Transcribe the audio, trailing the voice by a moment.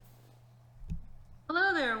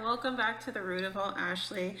there, welcome back to the Root of All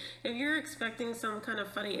Ashley. If you're expecting some kind of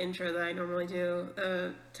funny intro that I normally do,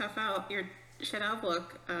 tough out your shit out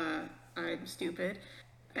look. I'm stupid.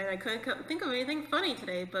 And I couldn't think of anything funny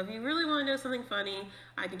today, but if you really want to know something funny,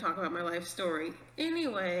 I can talk about my life story.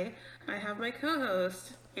 Anyway, I have my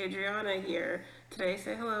co-host, Adriana, here. Today,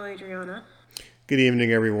 say hello, Adriana. Good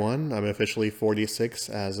evening, everyone. I'm officially 46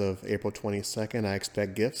 as of April 22nd. I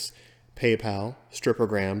expect gifts, PayPal,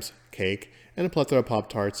 strippergrams, cake, and a plethora of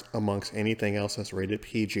Pop-Tarts amongst anything else that's rated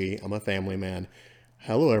PG. I'm a family man.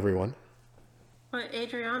 Hello, everyone. But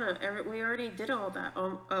Adriana, we already did all that.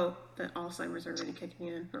 The Alzheimer's already kicking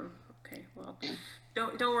in. Oh, okay. Well,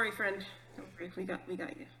 don't worry, friend. Don't worry. We got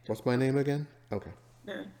you. What's my name again? Okay.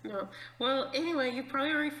 No, no. Well, anyway, you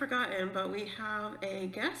probably already forgotten, but we have a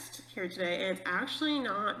guest here today, and it's actually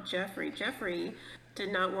not Jeffrey. Jeffrey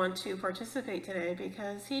did not want to participate today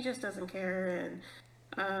because he just doesn't care, and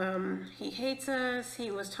he hates us.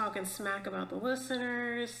 He was talking smack about the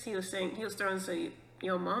listeners. He was throwing some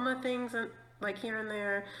yo mama things like here and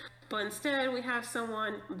there, but instead we have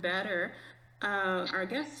someone better. Our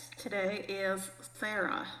guest today is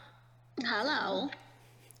Sarah. Hello.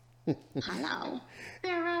 Hello.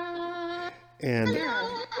 Sarah. And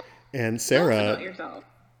Sarah. and Tell us Sarah. about yourself.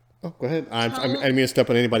 Oh, go ahead. I didn't mean to step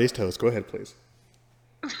on anybody's toes. Go ahead, please.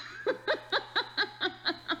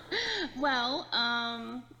 Well,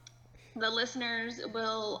 the listeners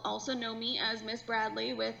will also know me as Miss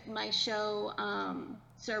Bradley with my show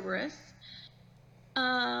Cerberus.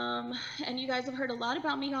 And you guys have heard a lot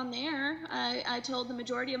about me on there. I told the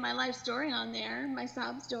majority of my life story on there, my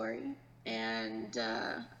sob story. And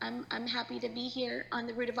I'm happy to be here on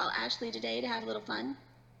the Root of All Ashley today to have a little fun.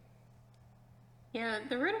 Yeah,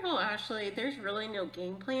 the Root of All Ashley, there's really no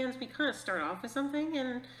game plans. We kind of start off with something,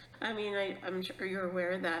 and I mean, I'm sure you're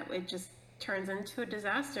aware that it just turns into a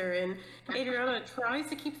disaster. And Adriana tries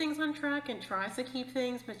to keep things on track and tries to keep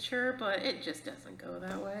things mature, but it just doesn't go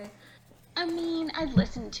that way. I mean, I've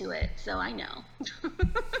listened to it, so I know.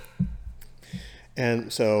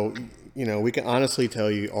 And so, we can honestly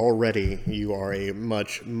tell you already you are a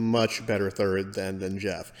much, much better third than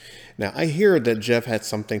Jeff. Now, I hear that Jeff had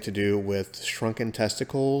something to do with shrunken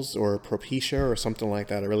testicles or propecia or something like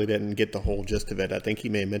that. I really didn't get the whole gist of it. I think he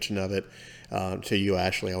made mention of it to you,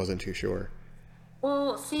 Ashley. I wasn't too sure.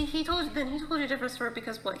 Well, see, he told you a different story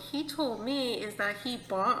because what he told me is that he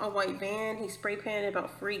bought a white van, he spray painted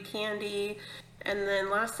about free candy, and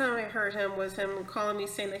then last time I heard him was him calling me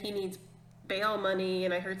saying that he needs bail money,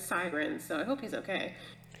 and I heard sirens, so I hope he's okay.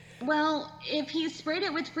 Well, if he's sprayed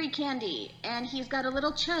it with free candy and he's got a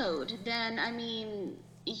little chode, then, I mean,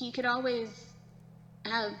 he could always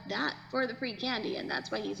have that for the free candy, and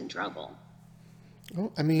that's why he's in trouble.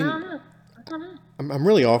 Well, I I mean, don't know. I don't know. I'm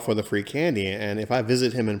really all for the free candy, and if I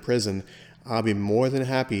visit him in prison, I'll be more than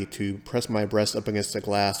happy to press my breast up against the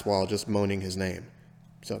glass while just moaning his name.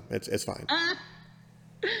 So it's fine.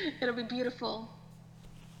 It'll be beautiful.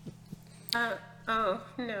 Oh,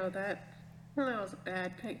 no, that was a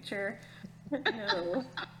bad picture. No.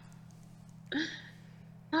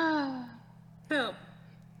 So,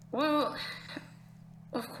 well,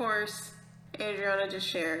 of course, Adriana just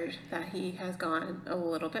shared that he has gone a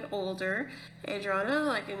little bit older.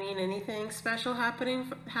 Adriana, anything special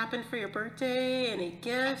happened for your birthday? Any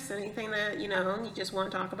gifts? Anything that, you just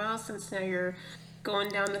want to talk about since now you're going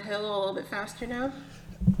down the hill a little bit faster now?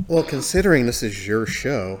 Well, considering this is your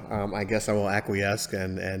show, I guess I will acquiesce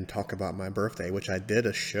and talk about my birthday, which I did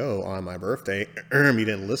a show on my birthday. You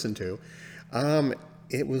didn't listen to.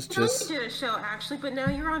 It was just. No, you did a show actually, but now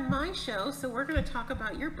you're on my show, so we're going to talk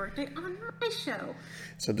about your birthday on my show.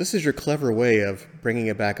 So this is your clever way of bringing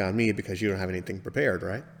it back on me because you don't have anything prepared,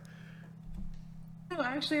 right? No,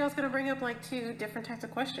 actually, I was going to bring up like two different types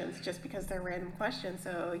of questions just because they're random questions,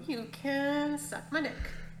 so you can suck my dick.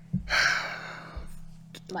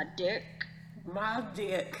 My dick. My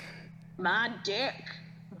dick. My dick.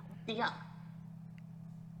 Yeah.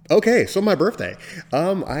 Okay, so my birthday.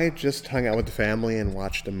 I just hung out with the family and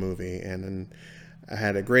watched a movie, and then I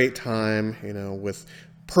had a great time, with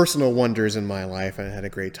personal wonders in my life I had a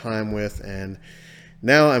great time with, and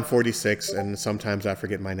now I'm 46, and sometimes I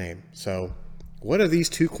forget my name. So, what are these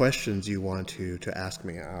two questions you want to ask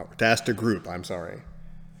me out? To ask the group, I'm sorry.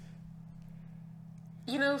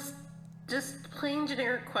 Just plain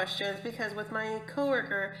generic questions because with my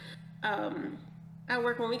coworker, at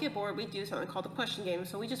work when we get bored, we do something called the question game.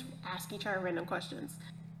 So we just ask each other random questions.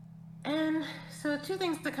 And so two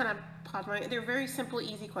things that kind of pop my they're very simple,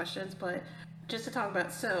 easy questions, but just to talk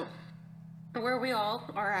about. So where we all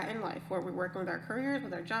are at in life, where we're working with our careers,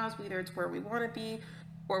 with our jobs, whether it's where we want to be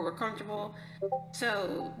or we're comfortable.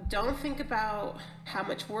 So don't think about how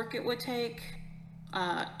much work it would take.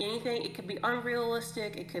 Anything, it could be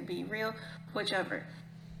unrealistic, it could be real, whichever.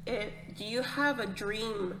 Do you have a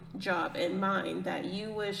dream job in mind that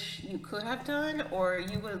you wish you could have done or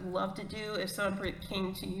you would love to do if someone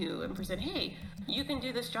came to you and said, hey, you can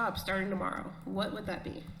do this job starting tomorrow? What would that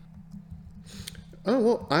be? Oh,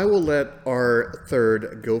 well, I will let our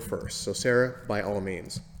third go first. So, Sarah, by all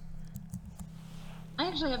means. I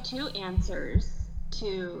actually have two answers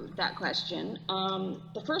to that question.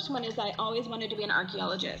 The first one is I always wanted to be an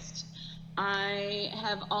archaeologist. I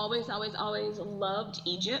have always loved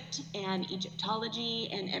Egypt and Egyptology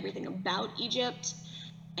and everything about Egypt.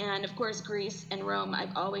 And of course, Greece and Rome.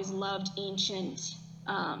 I've always loved ancient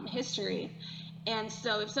history. And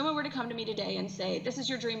so, if someone were to come to me today and say, this is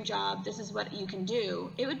your dream job, this is what you can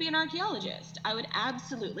do, it would be an archaeologist. I would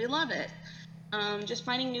absolutely love it. Just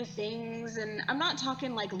finding new things, and I'm not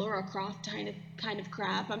talking like Laura Croft kind of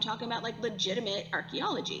crap. I'm talking about like legitimate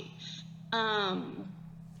archaeology. Um,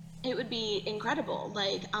 it would be incredible.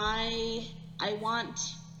 Like I want.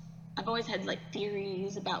 I've always had like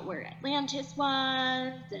theories about where Atlantis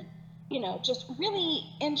was, and just really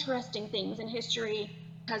interesting things in history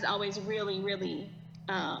has always really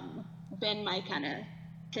been my kind of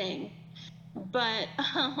thing. But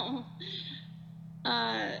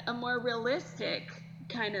a more realistic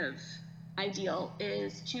kind of ideal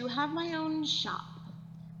is to have my own shop,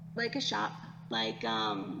 like a shop. Like,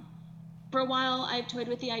 for a while, I've toyed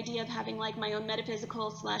with the idea of having like my own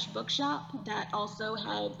metaphysical slash bookshop that also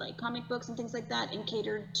had like comic books and things like that and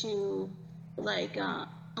catered to like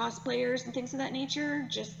cosplayers and things of that nature.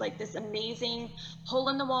 Just like this amazing hole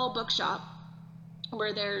in the wall bookshop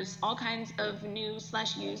where there's all kinds of new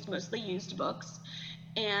slash used, mostly used books,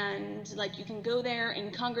 and like you can go there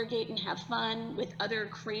and congregate and have fun with other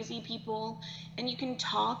crazy people, and you can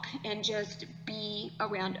talk and just be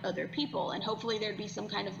around other people, and hopefully there'd be some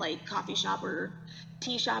kind of like coffee shop or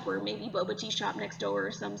tea shop or maybe boba tea shop next door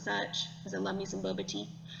or some such, because I love me some boba tea.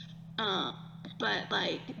 uh, but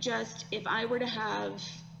like, just if I were to have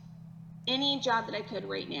any job that I could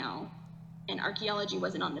right now and archaeology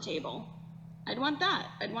wasn't on the table, I'd want that.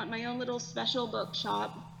 I'd want my own little special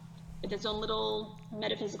bookshop with its own little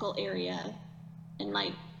metaphysical area and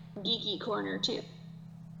like geeky corner too.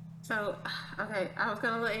 So, okay, I was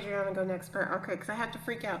gonna let Adriana go next, but okay, because I had to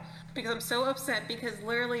freak out because I'm so upset because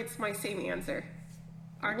literally it's my same answer.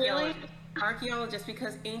 Really? Archaeologist. Archaeologist,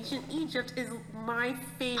 because ancient Egypt is my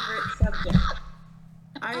favorite subject.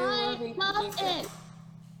 I I love ancient love Egypt. it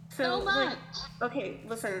so So, like, much. okay,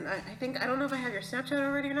 listen, I think, I don't know if I have your Snapchat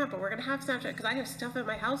already or not, but we're gonna have Snapchat because I have stuff in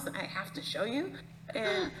my house that I have to show you.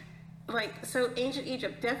 And, like, so ancient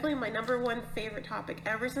Egypt, definitely my number one favorite topic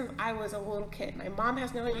ever since I was a little kid. My mom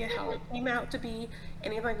has no idea how it came out to be,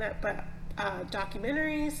 anything like that, but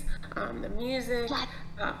documentaries, the music, Like,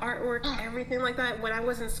 artwork, everything like that. When I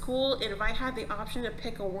was in school, and if I had the option to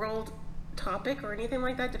pick a world topic or anything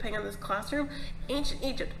like that, depending on this classroom, ancient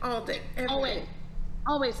Egypt all day, every always, day.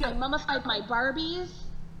 always. I So, mummified my Barbies.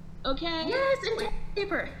 Okay. yes, and toilet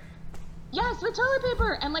paper. Yes, with toilet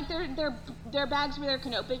paper and like their bags with their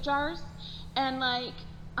canopic jars, and like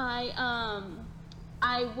I um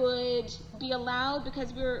I would be allowed,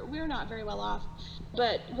 because we were not very well off,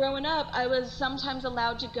 but growing up I was sometimes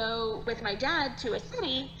allowed to go with my dad to a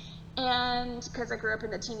city, and because I grew up in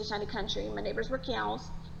the teeny tiny country, my neighbors were cows,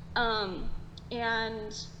 um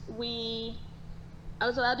and we I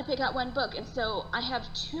was allowed to pick out one book, and so I have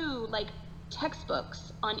two like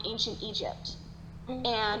textbooks on ancient Egypt,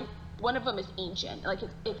 and one of them is ancient, like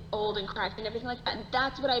it's old and cracked and everything like that. And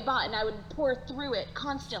that's what I bought, and I would pour through it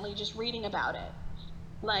constantly, just reading about it.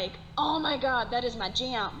 Like, oh my god, that is my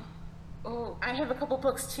jam. Oh, I have a couple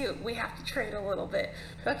books too. We have to trade a little bit.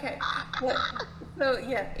 Okay. But, so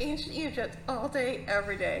yeah, ancient Egypt all day,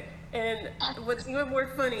 every day. And what's even more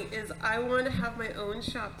funny is I want to have my own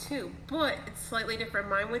shop too, but it's slightly different.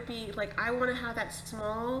 Mine would be like I want to have that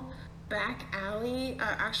small back alley.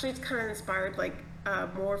 Actually, it's kind of inspired like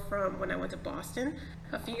more from when I went to Boston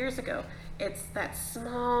a few years ago. It's that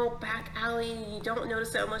small back alley. You don't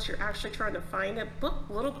notice it unless you're actually trying to find a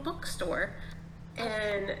little bookstore,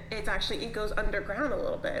 and it's actually, it goes underground a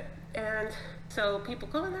little bit, and so people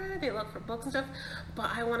go in there, they look for books and stuff, but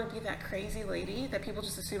I want to be that crazy lady that people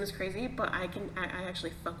just assume is crazy, but I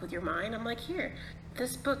actually fuck with your mind. I'm like, here,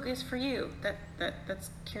 this book is for you. That's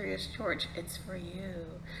Curious George, it's for you.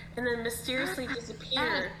 And then mysteriously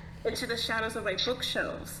disappear into the shadows of my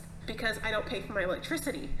bookshelves because I don't pay for my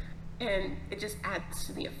electricity, and it just adds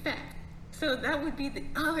to the effect. So that would be the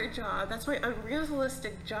other job. That's my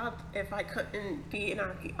unrealistic job if I couldn't be an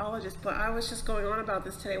archaeologist. But I was just going on about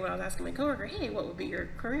this today when I was asking my coworker, hey, what would be your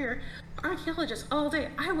career? Archaeologist all day.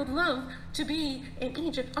 I would love to be in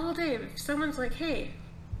Egypt all day. If someone's like, hey,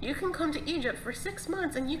 you can come to Egypt for 6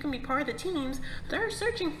 months and you can be part of the teams that are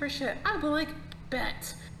searching for shit, I'd be like,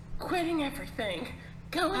 bet. Quitting everything.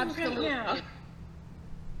 Going right now. Absolutely.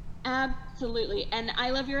 Absolutely. And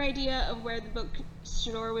I love your idea of where the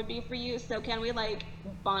bookstore would be for you. So can we like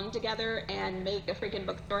bond together and make a freaking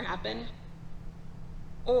bookstore happen?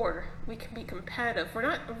 Or we can be competitive. We're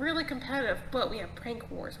not really competitive, but we have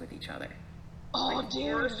prank wars with each other. Oh, Like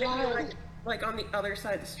dude, yes. like on the other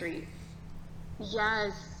side of the street.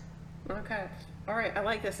 Yes. Okay. All right. I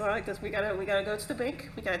like this. I like this. We gotta go to the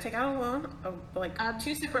bank. We gotta take out a loan, of like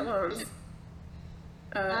two separate loans.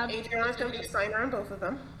 Adriana's gonna be a Absolutely. signer on both of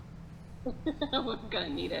them. We're gonna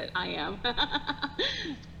need it. I am.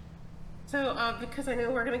 So, because I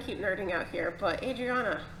know we're gonna keep nerding out here, but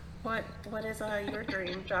Adriana, what is your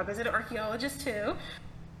dream job? Is it an archaeologist too?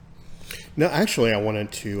 No, actually, I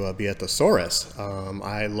wanted to be a thesaurus.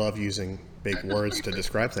 I love using big words to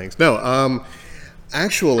describe things. No,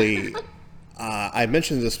 actually, I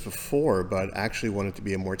mentioned this before, but actually wanted to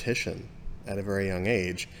be a mortician at a very young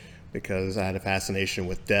age because I had a fascination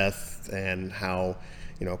with death and how,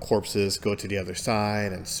 corpses go to the other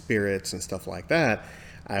side and spirits and stuff like that.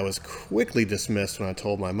 I was quickly dismissed when I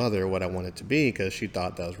told my mother what I wanted to be because she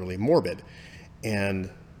thought that was really morbid.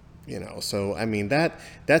 And so I mean that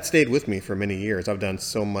stayed with me for many years. I've done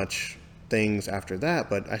so much things after that,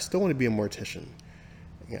 but I still want to be a mortician.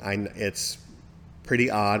 It's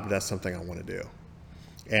pretty odd, but that's something I want to do.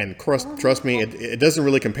 And trust me, it doesn't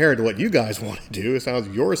really compare to what you guys want to do.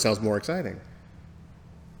 Yours sounds more exciting.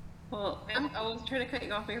 Well, I was trying to cut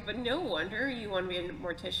you off here, but no wonder you want to be a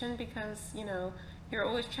mortician because you're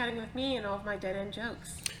always chatting with me and all of my dead end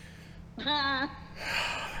jokes.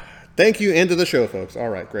 Thank you. End of the show, folks. All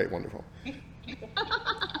right, great, wonderful.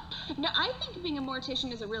 No, I think being a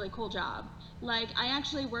mortician is a really cool job. Like, I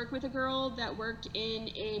actually work with a girl that worked in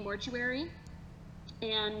a mortuary,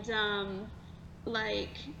 and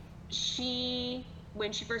like,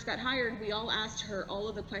 when she first got hired, we all asked her all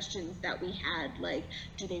of the questions that we had, like,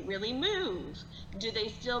 do they really move? Do they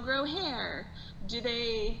still grow hair? Do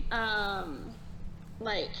they,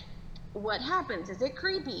 like, what happens? Is it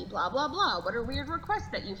creepy? Blah, blah, blah. What are weird requests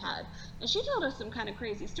that you've had? And she told us some kind of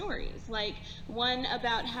crazy stories. Like one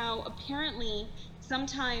about how apparently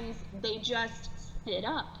sometimes they just sit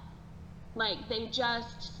up. Like they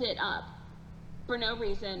just sit up for no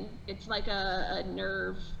reason. It's like a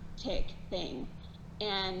nerve tick thing.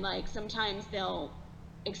 And like sometimes they'll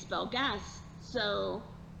expel gas. So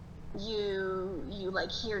you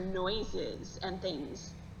like hear noises and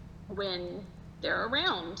things when they're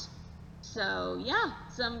around. So yeah,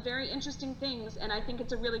 some very interesting things, and I think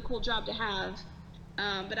it's a really cool job to have.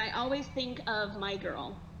 But I always think of my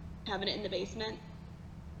girl having it in the basement,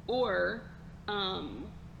 or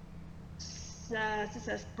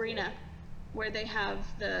Sabrina, where they have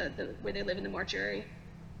the where they live in the mortuary,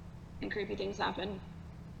 and creepy things happen.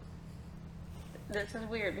 This is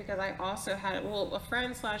weird because I also had a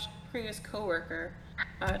friend slash previous coworker.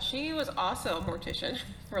 She was also a mortician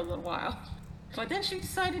for a little while, but then she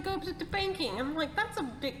decided to go to banking. I'm like, that's a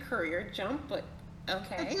big career jump, but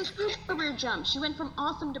okay. It's a huge career jump. She went from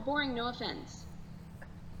awesome to boring. No offense.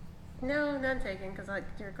 No, none taken because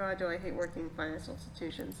dear God, do I hate working in financial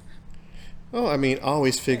institutions. Well, I mean, But I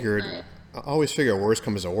always figure worst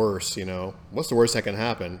comes to worst. What's the worst that can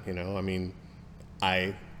happen? I mean,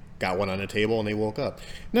 I got one on the table and they woke up.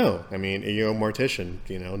 No, I mean, you're a mortician.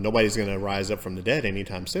 Nobody's going to rise up from the dead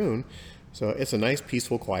anytime soon. So it's a nice,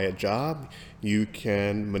 peaceful, quiet job. You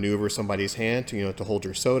can maneuver somebody's hand to hold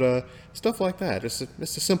your soda, stuff like that. It's the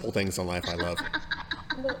simple things in life I love.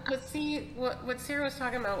 But see, what Sarah was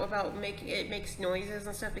talking about making it makes noises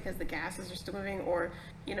and stuff because the gases are still moving, or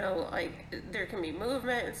like there can be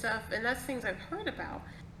movement and stuff, and that's things I've heard about.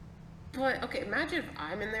 But okay, imagine if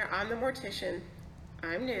I'm in there, I'm the mortician,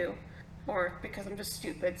 I'm new, or because I'm just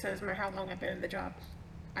stupid, so it doesn't matter how long I've been in the job.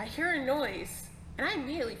 I hear a noise, and I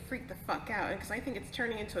immediately freak the fuck out because I think it's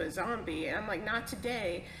turning into a zombie, and I'm like, not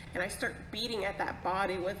today. And I start beating at that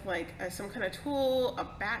body with like some kind of tool, a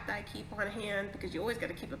bat that I keep on hand because you always got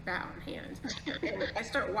to keep a bat on hand. And I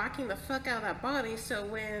start whacking the fuck out of that body. So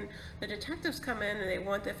when the detectives come in and they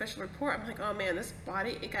want the official report, I'm like, oh man, this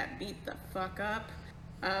body it got beat the fuck up.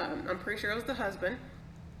 I'm pretty sure it was the husband.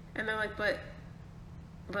 And they're like, but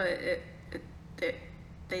it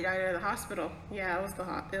they died in the hospital. Yeah, it was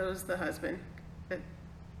the husband. They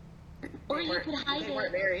or you weren't could hide they it.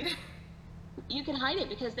 weren't married. you can hide it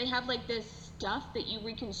because they have like this stuff that you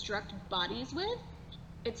reconstruct bodies with.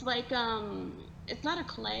 It's like it's not a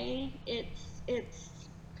clay. It's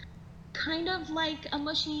kind of like a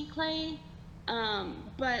mushy clay.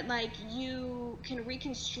 But like you can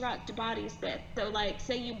reconstruct bodies with. So like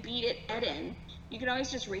say you beat it in, you can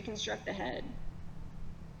always just reconstruct the head.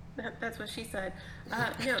 That's what she said.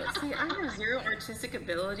 No, see, I have zero artistic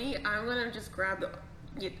ability. I'm gonna just grab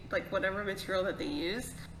like whatever material that they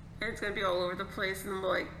use, and it's gonna be all over the place. And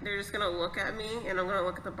like they're just gonna look at me, and I'm gonna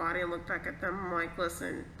look at the body and look back at them. I'm like,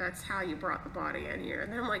 listen, that's how you brought the body in here.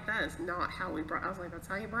 And then I'm like, that is not how we brought. I was like, that's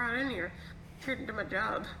how you brought it in here. Here to do my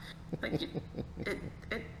job. Like it,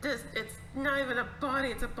 it does. It's not even a body.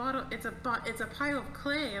 It's a bottle. It's a pile of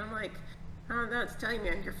clay. And I'm like, oh, no, it's telling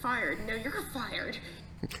me you're fired. No, you're fired.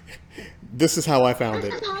 This is how I found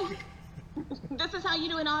This it. is how you, this is how you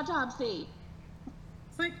do an autopsy.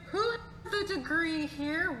 It's like, who has the degree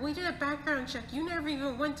here? We did a background check. You never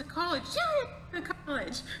even went to college. Yeah, I went to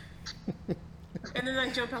college. And then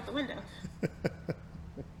I jump out the window.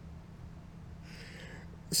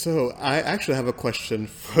 So I actually have a question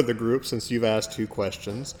for the group since you've asked two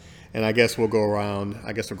questions, and I guess we'll go around.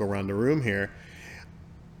 I guess we'll go around the room here.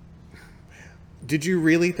 Did you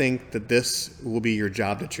really think that this will be your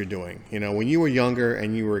job that you're doing? You know, when you were younger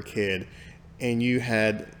and you were a kid, and you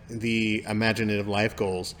had the imaginative life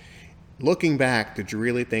goals. Looking back, did you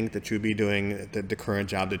really think that you'd be doing the current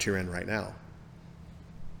job that you're in right now?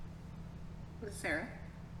 Sarah?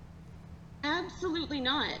 Absolutely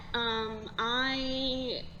not.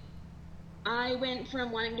 I went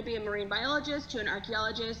from wanting to be a marine biologist to an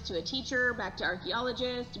archaeologist to a teacher, back to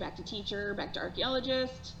archaeologist, back to teacher, back to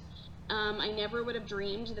archaeologist. I never would have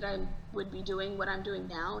dreamed that I would be doing what I'm doing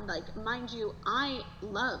now. Like, mind you, I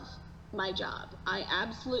love my job. I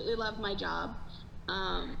absolutely love my job.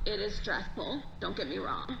 It is stressful, don't get me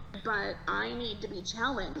wrong, but I need to be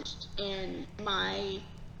challenged in my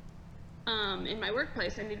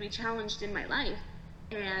workplace. I need to be challenged in my life,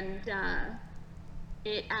 and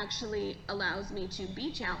it actually allows me to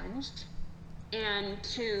be challenged and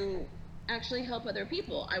to actually help other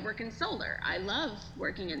people. I work in solar. I love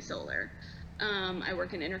working in solar. I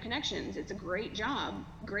work in interconnections. It's a great job,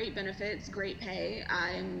 great benefits, great pay.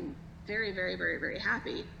 I'm very, very, very, very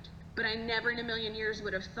happy. But I never in a million years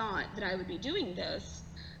would have thought that I would be doing this.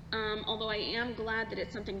 Although I am glad that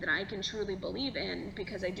it's something that I can truly believe in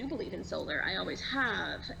because I do believe in solar. I always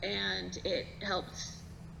have, and it helps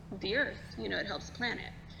the earth, it helps the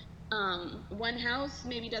planet. One house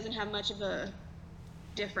maybe doesn't have much of a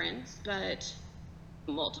difference, but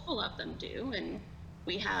multiple of them do, and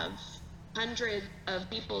we have hundreds of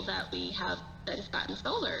people that have gotten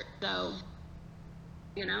solar. So,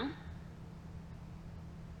 you know.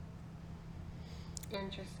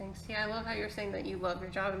 Interesting. See, I love how you're saying that you love your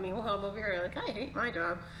job, and meanwhile, I'm over here like, I hate my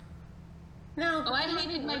job. No. Oh, I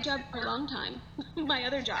hated my job for a long time. My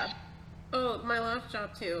other job. Oh, my last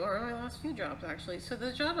job too, or my last few jobs actually. So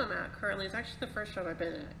the job I'm at currently is actually the first job I've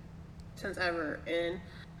been at since ever, and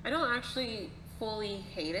I don't actually fully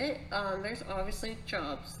hate it. There's obviously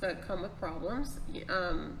jobs that come with problems,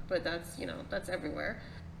 but that's everywhere.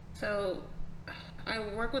 So I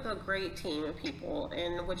work with a great team of people,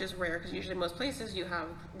 and which is rare because usually most places you have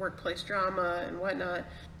workplace drama and whatnot,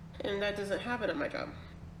 and that doesn't happen at my job.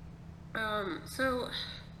 So,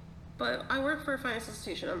 but I work for a financial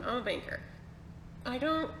institution. I'm a banker. I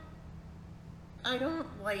don't I don't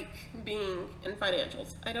like being in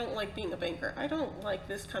financials. I don't like being a banker. I don't like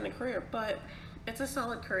this kind of career, but it's a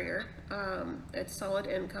solid career. It's solid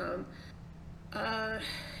income. Uh,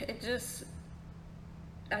 it just,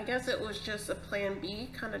 I guess it was just a plan B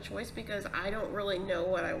kind of choice because I don't really know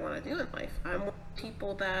what I want to do in life. I'm one of the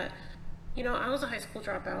people that, I was a high school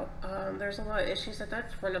dropout. There's a lot of issues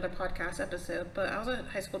that's for another podcast episode, but I was a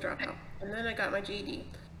high school dropout. And then I got my GED.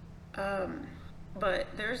 Um, but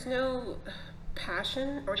there's no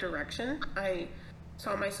passion or direction I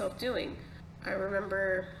saw myself doing. I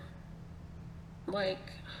remember, like,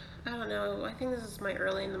 I don't know, I think this is my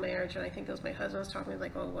early in the marriage, and I think it was my husband was talking to me,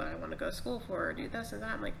 like, oh, what I want to go to school for, or do this and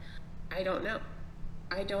that. I'm like, I don't know.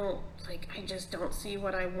 I don't, like, I just don't see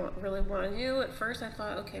what I really want to do. At first, I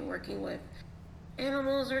thought, okay, working with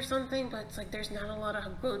animals or something, but it's like there's not a lot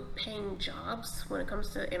of good paying jobs when it comes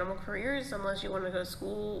to animal careers unless you want to go to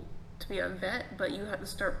school to be a vet, but you have to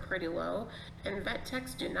start pretty low. And vet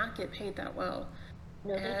techs do not get paid that well.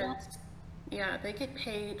 No, they And don't. yeah, they get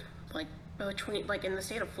paid like between, like in the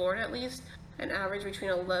state of Florida at least, an average between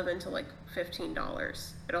 11 to like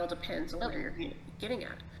 $15. It all depends on Oh, where you're getting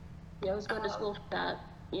at. yeah, I was going to Um, school for that.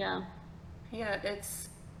 Yeah. yeah, it's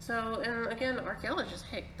so, and again, archaeologist,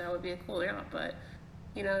 heck, that would be a cool job, but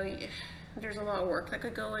you know, there's a lot of work that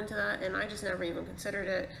could go into that, and I just never even considered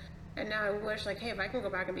it. And now I wish, like, hey, if I can go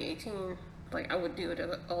back and be 18, like, I would do it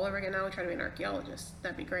all over again. I would try to be an archaeologist.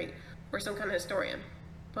 That'd be great. Or some kind of historian.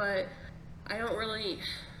 But I don't really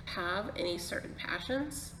have any certain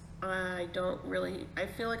passions. I don't really, I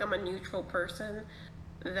feel like I'm a neutral person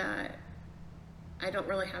that I don't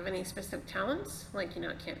really have any specific talents. Like,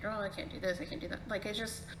 I can't draw, I can't do this, I can't do that. Like, it's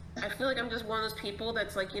just, I feel like I'm just one of those people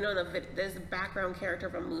that's like, there's the background character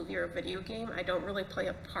of a movie or a video game. I don't really play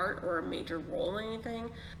a part or a major role in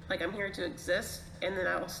anything. Like, I'm here to exist, and then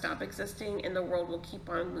I will stop existing, and the world will keep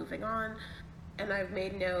on moving on. And I've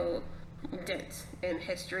made no dent in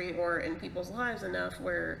history or in people's lives enough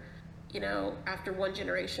where, after one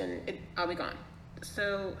generation, I'll be gone.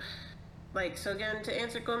 So, so again, to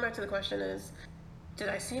answer, going back to the question is, did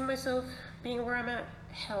I see myself being where I'm at?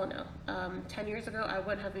 Hell no. 10 years ago, I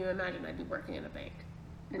wouldn't have even imagined I'd be working in a bank.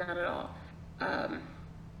 Not at all. Um,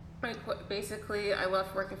 basically, I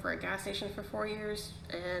left working for a gas station for 4 years,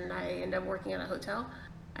 and I ended up working at a hotel.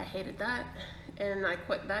 I hated that, and I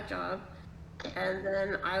quit that job. And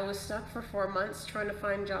then I was stuck for 4 months trying to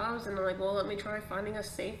find jobs, and I'm like, well, let me try finding a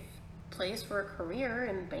safe place for a career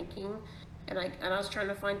in banking. And I was trying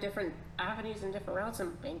to find different avenues and different routes,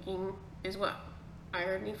 and banking is what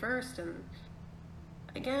hired me first. And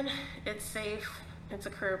again, it's safe. It's a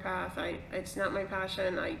career path. It's not my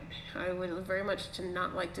passion. I would very much to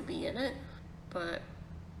not like to be in it, but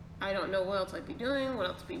I don't know what else I'd be doing, what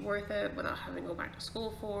else would be worth it without having to go back to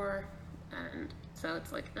school for. And so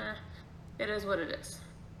it's like, it is what it is.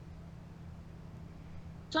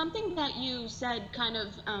 Something that you said kind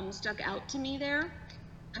of stuck out to me there,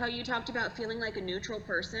 how you talked about feeling like a neutral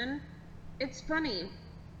person. It's funny.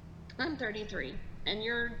 I'm 33, and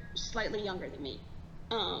you're slightly younger than me.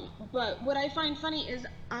 But what I find funny is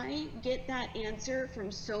I get that answer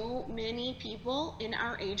from so many people in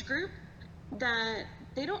our age group that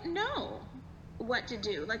they don't know what to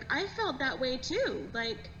do. Like, I felt that way too.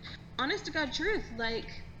 Like, honest to God truth, like,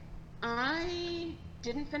 I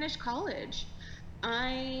didn't finish college.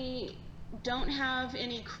 I don't have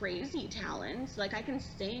any crazy talents. Like, I can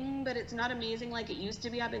sing, but it's not amazing like it used to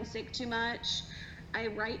be. I've been sick too much. I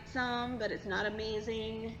write some, but it's not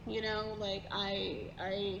amazing. Like,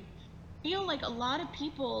 I feel like a lot of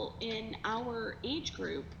people in our age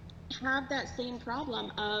group have that same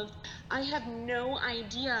problem of I have no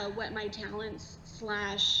idea what my talents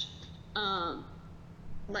slash um,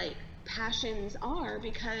 like passions are,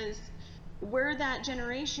 because we're that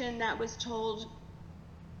generation that was told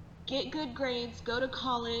get good grades, go to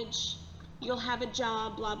college, you'll have a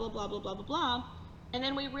job, blah, blah, blah, blah, blah, blah, blah. And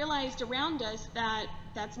then we realized around us that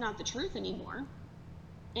that's not the truth anymore.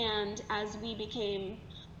 And as we became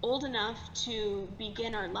old enough to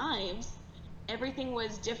begin our lives, everything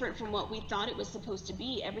was different from what we thought it was supposed to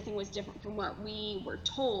be. Everything was different from what we were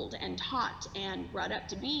told and taught and brought up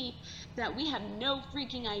to be, that we have no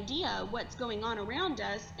freaking idea what's going on around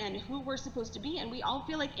us and who we're supposed to be. And we all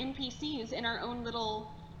feel like NPCs in our own little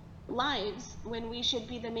lives when we should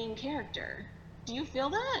be the main character. Do you feel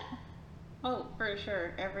that? Oh, for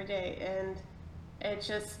sure, every day. And it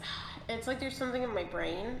just, it's like there's something in my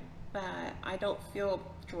brain that I don't feel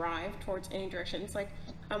drive towards any direction. It's like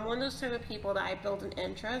I'm one of those type of people that I build an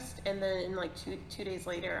interest, and then in like two days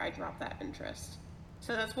later I drop that interest.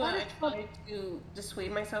 So that's why I try to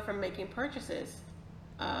dissuade myself from making purchases,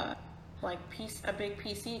 uh, like a big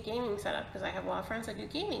PC gaming setup, because I have a lot of friends that do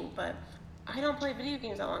gaming, but I don't play video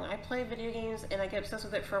games that long. I play video games and I get obsessed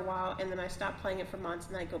with it for a while, and then I stop playing it for months,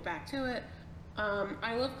 and I go back to it.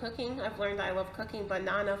 I love cooking. I've learned that I love cooking, but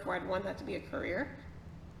not enough where I'd want that to be a career.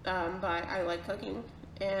 But I like cooking,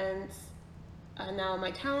 and now am I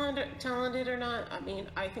talented or not? I mean,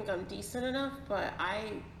 I think I'm decent enough, but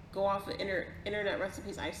I go off the internet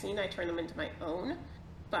recipes I've seen. I turn them into my own,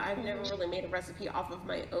 but I've never really made a recipe off of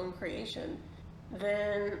my own creation.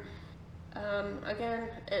 Then again,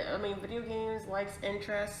 I mean, video games, likes,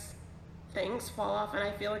 interests, things fall off, and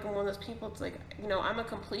I feel like I'm one of those people. It's like, I'm a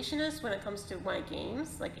completionist when it comes to my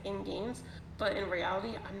games, like in games, but in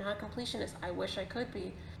reality, I'm not a completionist. I wish I could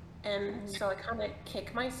be. And so I kind of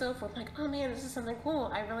kick myself. I'm like, oh man, this is something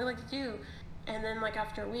cool I really like to do. And then, like,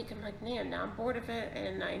 after a week, I'm like, man, now I'm bored of it,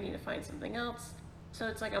 and I need to find something else. So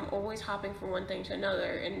it's like I'm always hopping from one thing to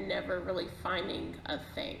another and never really finding a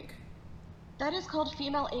thing. That is called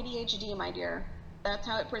female ADHD, my dear. That's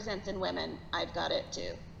how it presents in women. I've got it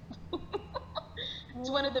too.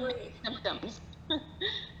 It's one of the main symptoms.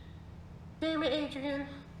 Damn it, Adrian.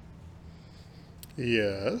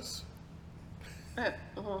 Yes.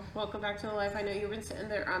 Well, welcome back to the life. I know you've been sitting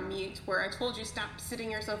there on mute, where I told you stop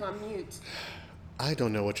sitting yourself on mute. I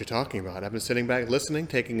don't know what you're talking about. I've been sitting back listening,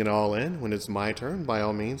 taking it all in. When it's my turn, by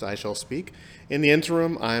all means, I shall speak. In the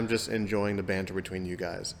interim, I'm just enjoying the banter between you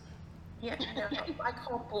guys. Yeah, no, I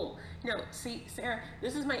call bull. No, see, Sarah,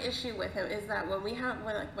 this is my issue with him is that when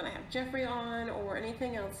I have Jeffrey on or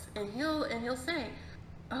anything else, and he'll say,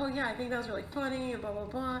 "Oh yeah, I think that was really funny," and blah blah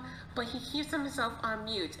blah, but he keeps himself on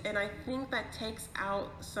mute, and I think that takes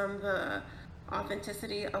out some of the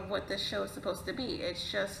authenticity of what this show is supposed to be.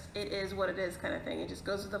 It's just it is what it is kind of thing. It just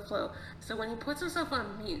goes with the flow. So when he puts himself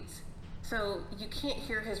on mute, so you can't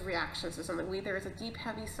hear his reactions to something. Either it's a deep,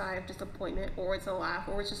 heavy sigh of disappointment, or it's a laugh,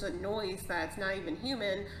 or it's just a noise that's not even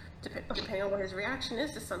human, depending on what his reaction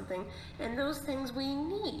is to something. And those things we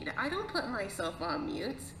need. I don't put myself on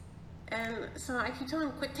mute, and so I keep telling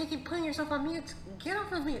him, quit putting yourself on mute. Get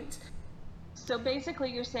off of mute. So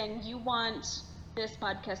basically, you're saying you want this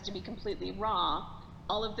podcast to be completely raw,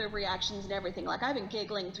 all of the reactions and everything. Like, I've been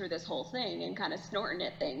giggling through this whole thing and kind of snorting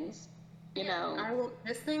at things, you Yeah, know. I will.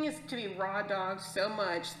 This thing is to be raw dogged so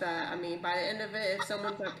much that I mean, by the end of it, if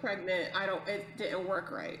someone's not pregnant, I don't. It didn't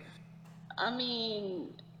work right. I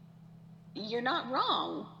mean, you're not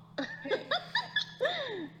wrong.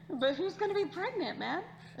 But who's going to be pregnant, man,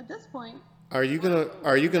 at this point? Are you gonna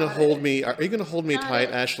Got hold it. me? Are you gonna hold me Got tight,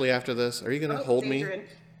 it. Ashley? After this, are you gonna Oh, hold me? Adrian.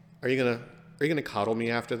 Are you gonna are you gonna coddle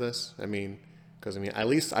me after this? I mean, because I mean, at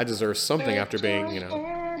least I deserve something Put after your being, head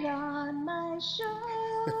on my shoulder.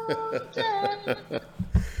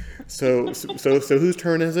 So whose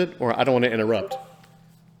turn is it? Or I don't want to interrupt.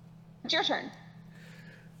 It's your turn.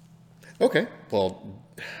 Okay. Well,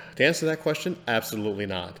 to answer that question, absolutely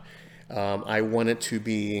not. I wanted to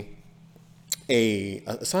be a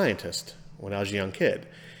scientist when I was a young kid,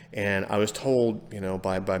 and I was told,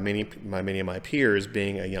 by many of my peers,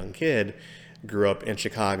 being a young kid, grew up in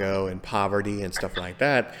Chicago in poverty and stuff like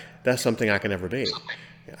that. That's something I can never be.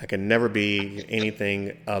 I can never be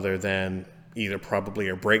anything other than either probably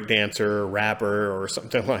a break dancer, rapper, or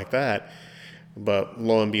something like that. But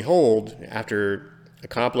lo and behold, after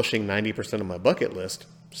accomplishing 90% of my bucket list,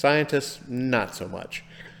 scientists, not so much.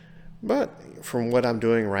 But from what I'm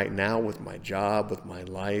doing right now with my job, with my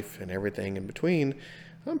life, and everything in between,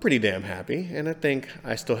 I'm pretty damn happy, and I think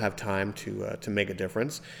I still have time to make a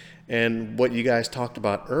difference. And what you guys talked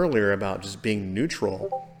about earlier about just being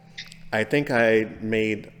neutral, I think I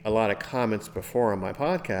made a lot of comments before on my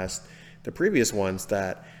podcast, the previous ones,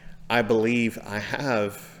 that I believe I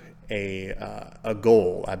have a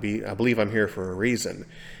goal. I believe I'm here for a reason.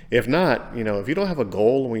 If not, if you don't have a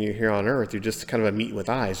goal when you're here on Earth, you're just kind of a meat with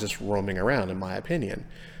eyes, just roaming around, in my opinion.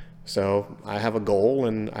 So I have a goal,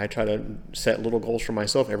 and I try to set little goals for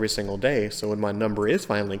myself every single day. So when my number is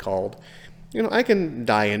finally called, I can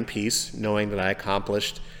die in peace knowing that I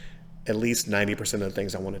accomplished at least 90% of the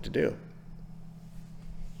things I wanted to do.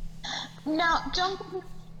 Now, don't get me wrong,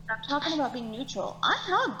 I'm talking about being neutral. I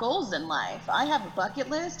have goals in life. I have a bucket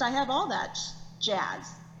list. I have all that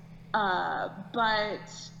jazz. But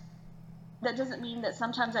that doesn't mean that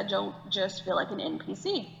sometimes I don't just feel like an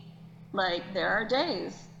NPC. Like, there are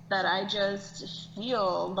days that I just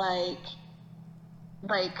feel like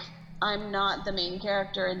I'm not the main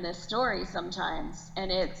character in this story sometimes,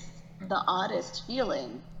 and it's the oddest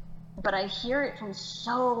feeling. But I hear it from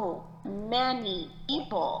so many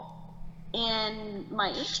people in my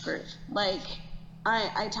age group. Like,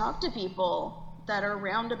 I talk to people that are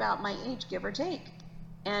around about my age, give or take,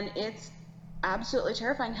 and it's absolutely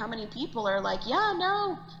terrifying how many people are like, yeah,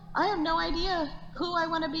 no, I have no idea who I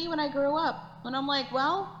want to be when I grow up. And I'm like,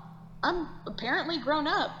 well, I'm apparently grown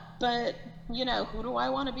up, but who do I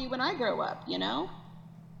want to be when I grow up,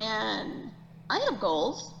 And I have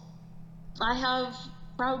goals. I have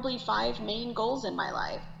probably 5 main goals in my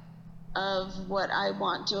life of what I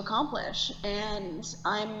want to accomplish, and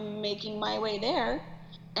I'm making my way there.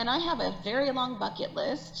 And I have a very long bucket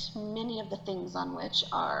list, many of the things on which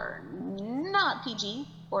are not PG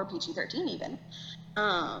or PG-13 even.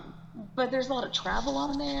 But there's a lot of travel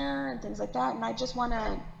on there and things like that, and I just want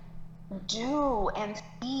to do and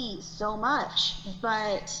see so much.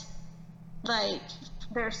 But, like,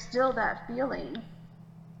 there's still that feeling,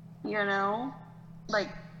 you know? Like,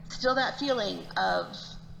 still that feeling of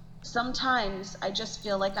sometimes I just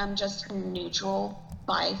feel like I'm just a neutral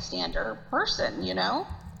bystander person.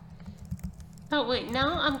 Oh wait,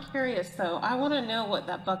 now I'm curious though. I want to know what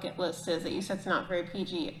that bucket list is that you said it's not very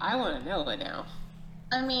PG. I want to know it now.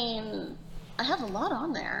 I mean, I have a lot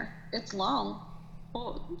on there. It's long.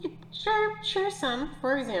 Well, sure, some.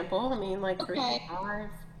 For example, I mean, like three, Okay.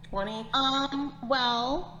 20.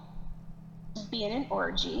 Well, be in an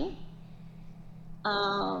orgy.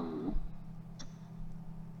 Um,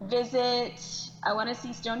 visit. I want to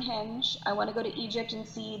see Stonehenge. I want to go to Egypt and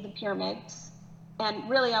see the pyramids. And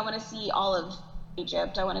really, I want to see all of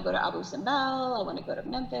Egypt. I want to go to Abu Simbel. I want to go to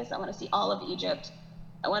Memphis. I want to see all of Egypt.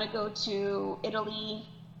 I want to go to Italy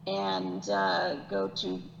and go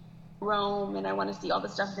to Rome, and I want to see all the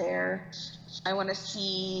stuff there. I want to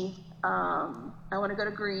see. I want to go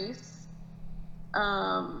to Greece.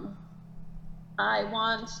 Um, I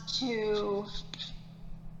want to.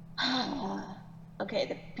 Okay,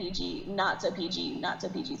 the PG, not so PG, not so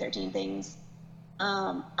PG 13 things.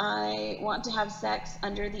 I want to have sex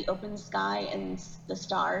under the open sky and the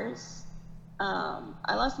stars.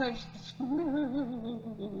 I lost my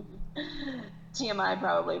TMI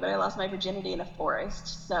probably, but I lost my virginity in a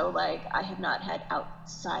forest. So like I have not had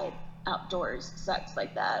outdoors sex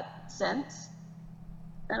like that since.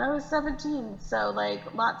 And I was 17. So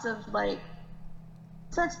like lots of like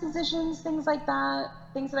sex positions, things like that,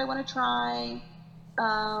 things that I want to try.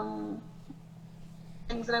 Um,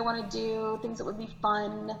 Things that I want to do, things that would be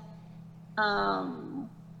fun.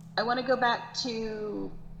 I want to go back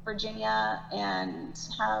to Virginia and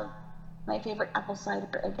have my favorite apple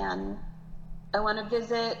cider again. I want to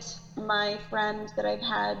visit my friend that I've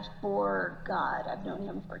had for, God, I've known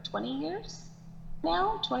him for 20 years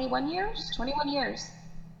now, 21 years, 21 years.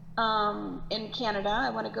 In Canada, I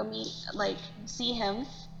want to go see him.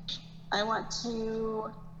 I want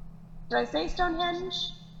to, did I say Stonehenge?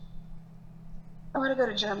 I want to go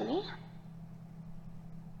to Germany.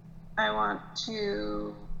 I want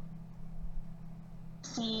to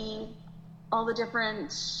see all the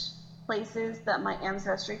different places that my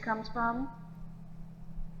ancestry comes from.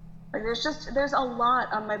 Like there's a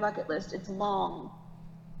lot on my bucket list. It's long,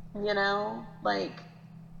 like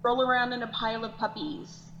roll around in a pile of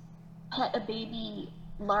puppies, pet a baby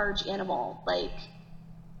large animal, like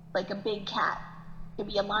a big cat. It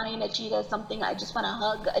could be a lion, a cheetah, something. I just want to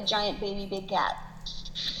hug a giant baby big cat.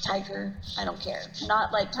 Tiger, I don't care.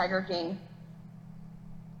 Not like Tiger King.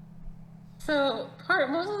 So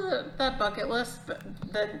most of the bucket list,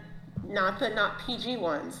 not PG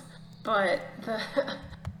ones, but the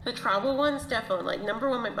the travel ones definitely. Like number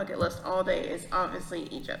one on my bucket list all day is obviously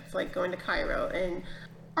Egypt, like going to Cairo, and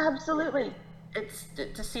Absolutely. it's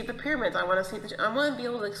to see the pyramids. I want to see I want to be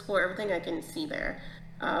able to explore everything I can see there.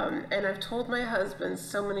 And I've told my husband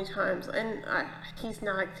so many times, and he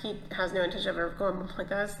has no intention of ever going. Like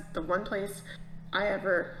that's the one place I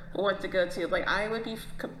ever want to go to. Like I would be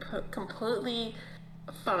completely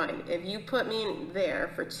fine if you put me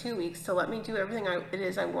there for 2 weeks to let me do everything it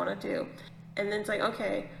is I want to do, and then it's like,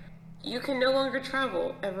 okay, you can no longer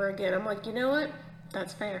travel ever again. I'm like, you know what?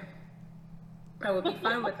 That's fair. I would be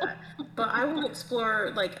fine with that. But I would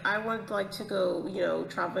explore, like, I would like to go,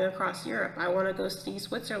 traveling across Europe. I want to go see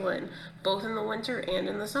Switzerland, both in the winter and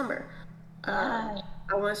in the summer. Uh, Yeah.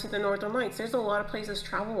 I want to see the Northern Lights. There's a lot of places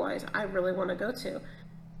travel wise I really want to go to.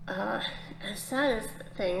 Uh, and saddest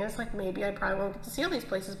thing is, like, maybe I probably won't get to see all these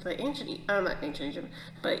places, but not ancient Egypt,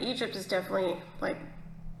 but Egypt is definitely, like,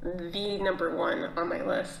 the number one on my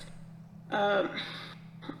list. Um,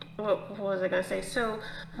 what was I gonna say? So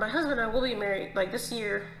my husband and I will be married like this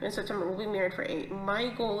year in September. We'll be married for 8. My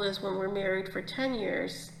goal is when we're married for 10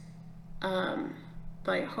 years, um,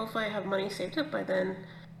 like hopefully I have money saved up by then.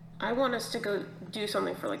 I want us to go do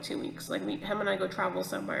something for like 2 weeks. Like him and I go travel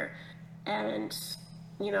somewhere, and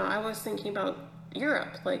I was thinking about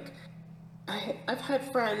Europe. Like I've had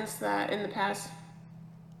friends that in the past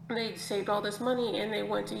they saved all this money and they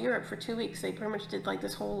went to Europe for 2 weeks. They pretty much did like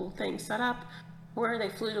this whole thing set up where they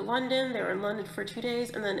flew to London, they were in London for 2 days,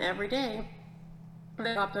 and then every day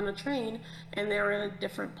they hopped on a train and they were in a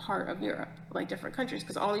different part of Europe, like different countries,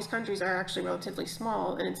 because all these countries are actually relatively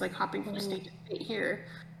small and it's like hopping from state to state here.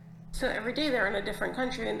 So every day they're in a different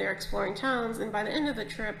country and they're exploring towns, and by the end of the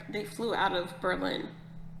trip, they flew out of Berlin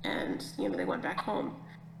and, they went back home.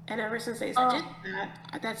 And ever since they did Oh,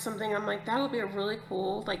 that, that's something I'm like, that would be a really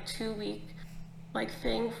cool, like 2 week like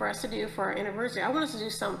thing for us to do for our anniversary. I want us to do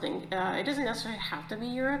something. It doesn't necessarily have to be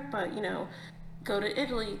Europe, but go to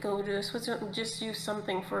Italy, go to Switzerland, just do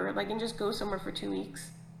something for like, and just go somewhere for 2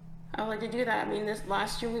 weeks. I would like to do that. I mean, this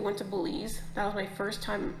last year we went to Belize. That was my first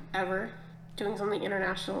time ever doing something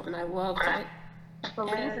international, and I loved it.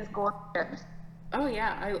 Belize And is gorgeous. oh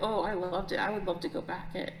yeah, I loved it. I would love to go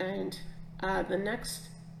back. And the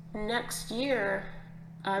next year,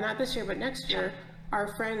 not this year, but next year, our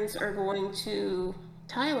friends are going to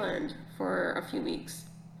Thailand for a few weeks,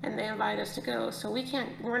 and they invite us to go. So we can't.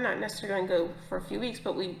 We're not necessarily going to go for a few weeks,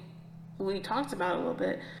 but we talked about it a little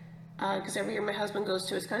bit because every year my husband goes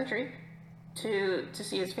to his country to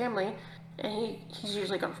see his family, and he's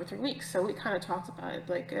usually gone for 3 weeks. So we kind of talked about it.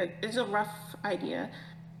 Like it's a rough idea,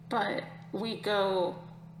 but we go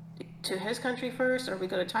to his country first, or we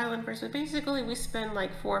go to Thailand first. So basically, we spend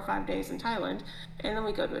like 4 or 5 days in Thailand, and then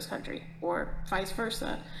we go to his country, or vice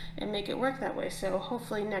versa, and make it work that way. So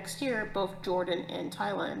hopefully next year, both Jordan and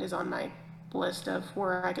Thailand is on my list of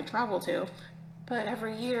where I could travel to. But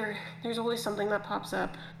every year, there's always something that pops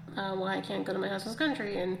up why I can't go to my husband's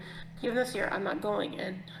country. And even this year, I'm not going,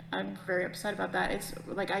 and I'm very upset about that. It's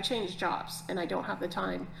like I changed jobs, and I don't have the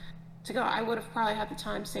time to go. I would have probably had the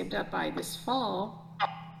time saved up by this fall,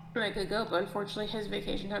 and I could go, but unfortunately, his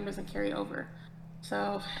vacation time doesn't carry over.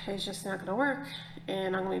 So it's just not going to work,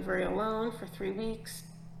 and I'm going to be very alone for 3 weeks.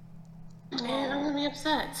 And I'm gonna be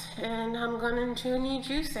upset, and I'm going to need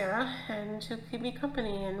you, Sarah, and to keep me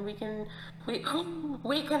company, and we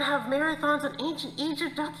we can have marathons on ancient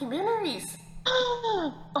Egypt documentaries.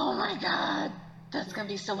 Oh my god, that's gonna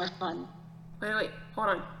be so much fun. Wait, hold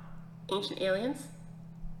on. Ancient aliens?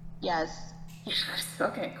 Yes, Yes.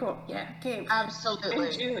 Okay, cool. Yeah, game. In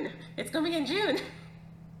absolutely. June. It's gonna be in June.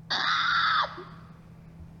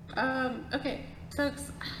 Okay. So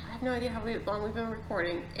I have no idea how long we've been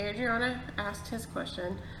recording. Adriana asked his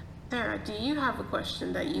question. Sarah, do you have a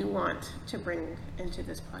question that you want to bring into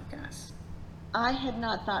this podcast? I had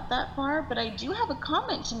not thought that far, but I do have a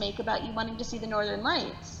comment to make about you wanting to see the Northern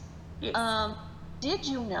Lights. Yes. Um, did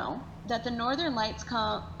you know that the Northern Lights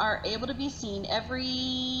are able to be seen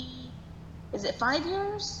every, is it 5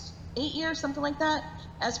 years, 8 years, something like that,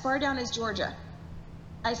 as far down as Georgia?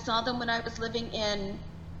 I saw them when I was living in,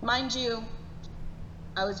 mind you,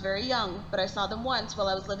 I was very young, but I saw them once while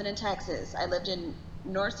I was living in Texas. I lived in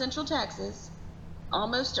north central Texas,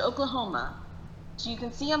 almost to Oklahoma. So you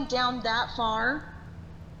can see them down that far.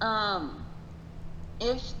 Um,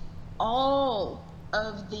 if all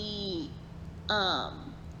of the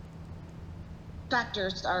um,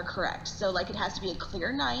 factors are correct. So, like, it has to be a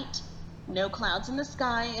clear night, no clouds in the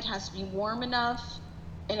sky, it has to be warm enough,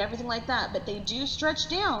 and everything like that. But they do stretch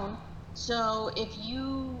down. So, if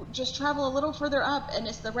you just travel a little further up and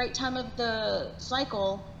it's the right time of the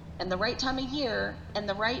cycle, and the right time of year, and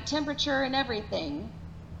the right temperature and everything,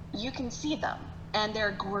 you can see them. And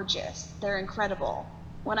they're gorgeous, they're incredible.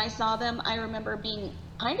 When I saw them, I remember being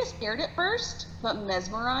kind of scared at first, but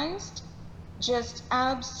mesmerized. Just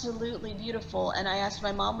absolutely beautiful. And I asked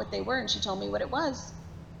my mom what they were, and she told me what it was.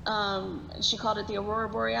 She called it the Aurora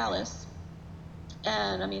Borealis.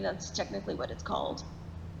 And I mean, that's technically what it's called.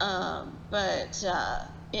 But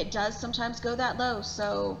it does sometimes go that low.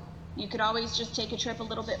 So you could always just take a trip a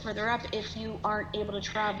little bit further up if you aren't able to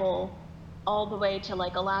travel all the way to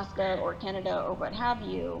like Alaska or Canada or what have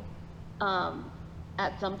you. Um,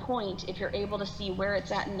 at some point, if you're able to see where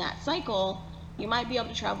it's at in that cycle, you might be able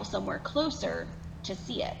to travel somewhere closer to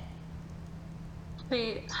see it.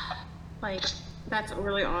 See, like that's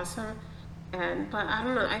really awesome. And but I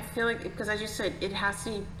don't know. I feel like because as you said, it has to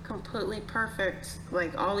be completely perfect.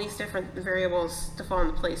 Like all these different variables to fall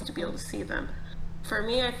into place to be able to see them. For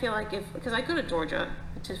me, I feel like if because I go to Georgia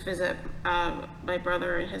to visit my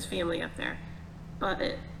brother and his family up there, but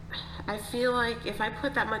I feel like if I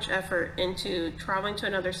put that much effort into traveling to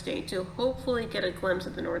another state to hopefully get a glimpse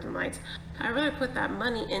of the Northern Lights, I'd rather put that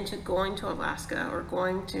money into going to Alaska or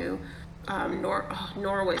going to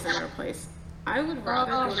Norway's another place. I would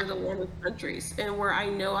rather go to Oh, the warmer countries and where I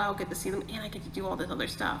know I'll get to see them and I get to do all this other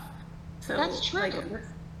stuff. that's So, like, true.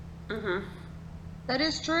 mm-hmm, That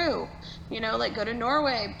is true. Like go to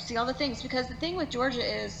Norway, see all the things. Because the thing with Georgia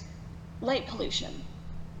is light pollution.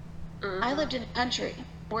 I mm-hmm. lived in a country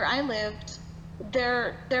where I lived.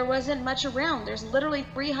 There wasn't much around. There's literally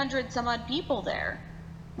 300 some odd people there,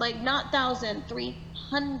 like not thousand,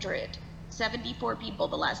 374 people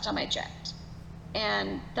the last time I checked,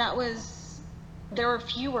 and there were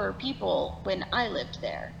fewer people when I lived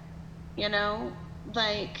there. You know,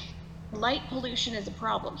 like light pollution is a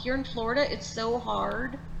problem here in Florida. It's so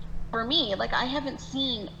hard for me. Like I haven't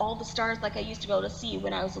seen all the stars like I used to be able to see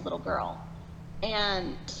when I was a little girl,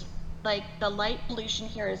 and like the light pollution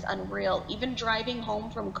here is unreal. Even driving home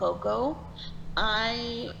from Cocoa,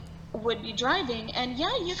 I would be driving, and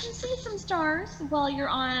yeah, you can see some stars while you're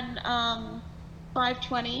on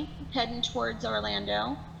 520 heading towards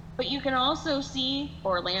Orlando. But you can also see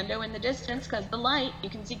Orlando in the distance because the light. You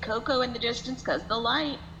can see Cocoa in the distance because the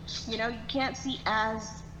light. You can't see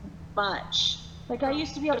as much. Like I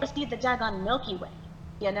used to be able to see the daggone Milky Way.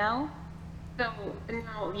 You know? So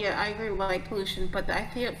no, yeah, I agree with light pollution, but I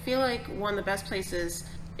feel like one of the best places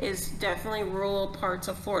is definitely rural parts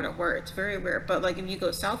of Florida where it's very rare. But like if you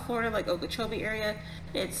go South Florida, like Okeechobee area,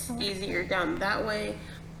 it's easier down that way.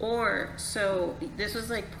 Or so this was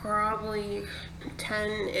like probably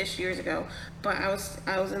 10-ish years ago, but I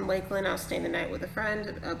was in Lakeland. I was staying the night with a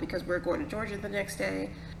friend because we were going to Georgia the next day.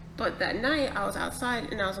 But that night I was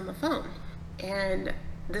outside and I was on the phone, and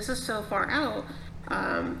this is so far out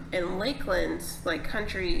in Lakeland's like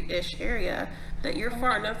country-ish area that you're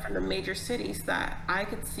far enough from the major cities that I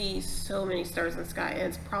could see so many stars in the sky, and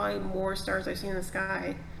it's probably more stars I've seen in the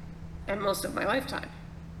sky in most of my lifetime.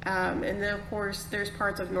 And then of course there's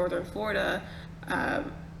parts of northern Florida,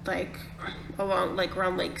 like along like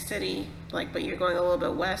around Lake City, like but you're going a little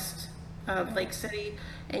bit west of Lake City,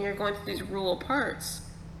 and you're going through these rural parts,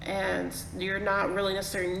 and you're not really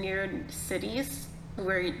necessarily near cities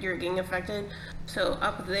where you're getting affected. So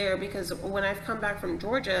up there, because when I've come back from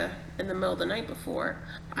Georgia in the middle of the night before,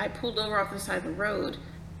 I pulled over off the side of the road,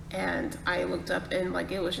 and I looked up and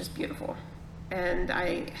like it was just beautiful. And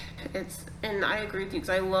I agree with you because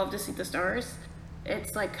I love to see the stars.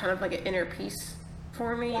 It's like kind of like an inner peace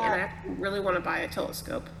for me, and Yeah. I really want to buy a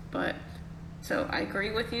telescope. But so I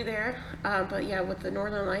agree with you there. But yeah, with the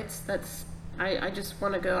Northern Lights, I just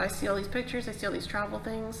want to go. I see all these pictures, I see all these travel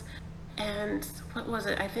things, and what was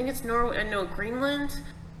it? I think it's Norway. I know Greenland.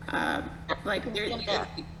 Uh, like there, Yeah.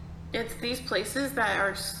 it's these places that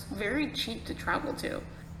are very cheap to travel to.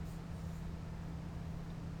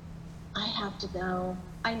 I have to go.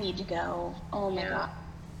 I need to go. Oh my Yeah, God.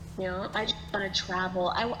 yeah. I just want to travel.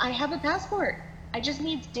 I have a passport. I just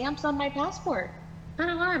need stamps on my passport. I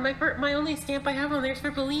don't know why. My only stamp I have on there is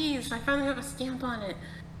for Belize. I finally have a stamp on it.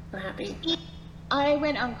 I'm happy. I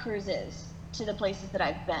went on cruises to the places that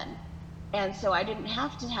I've been, and so I didn't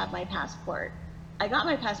have to have my passport. I got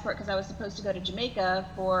my passport because I was supposed to go to Jamaica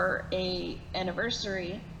for a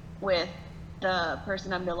anniversary with the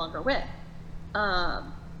person I'm no longer with.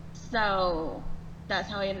 Um, so that's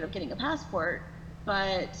how I ended up getting a passport.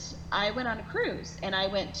 But I went on a cruise and I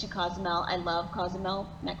went to Cozumel. I love Cozumel,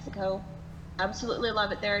 Mexico. Absolutely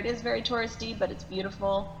love it there. It is very touristy, but it's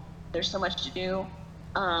beautiful. There's so much to do.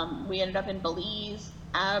 We ended up in Belize.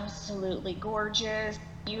 Absolutely gorgeous,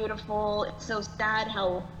 beautiful. It's so sad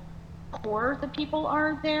how poor the people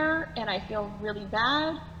are there, and I feel really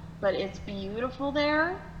bad, but it's beautiful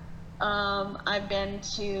there. I've been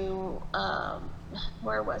to,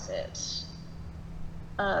 where was it?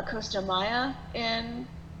 Costa Maya in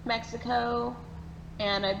Mexico,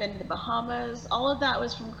 and I've been to the Bahamas. All of that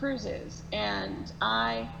was from cruises, and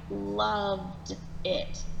I loved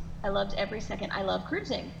it. I loved every second. I love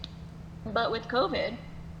cruising. But with COVID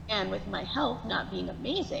and with my health not being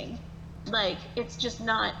amazing, like it's just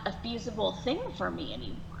not a feasible thing for me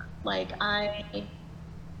anymore. Like I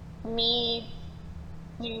need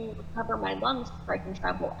to recover my lungs before I can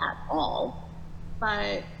travel at all.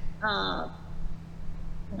 But um,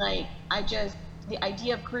 like I just the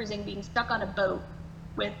idea of cruising, being stuck on a boat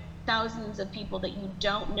with thousands of people that you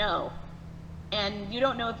don't know, and you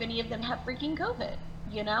don't know if any of them have freaking COVID,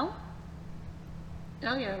 you know?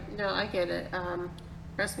 Oh yeah, no, I get it.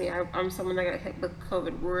 Trust me, I'm someone that got hit with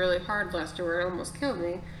COVID really hard last year, where it almost killed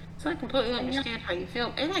me. So I completely I know. understand how you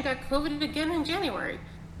feel. And I got COVID again in January.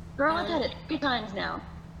 Girl, I've had And it 3 times now.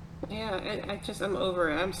 yeah, I'm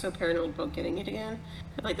over it. I'm so paranoid about getting it again.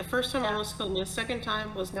 Like the first time Yeah. almost killed me. The second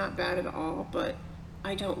time was not bad at all, but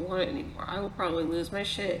I don't want it anymore. I will probably lose my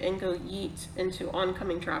shit and go yeet into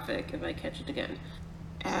oncoming traffic if I catch it again.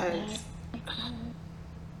 And Same.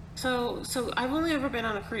 so I've only ever been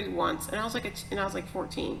on a cruise once, and I was like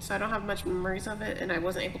 14, so I don't have much memories of it, and I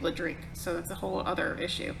wasn't able to drink, so that's a whole other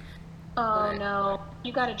issue. Oh But no,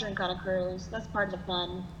 you gotta drink on a cruise. That's part of the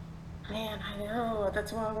fun. man, I know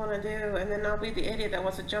that's what I want to do, and then I'll be the idiot that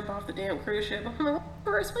wants to jump off the damn cruise ship. I'm like,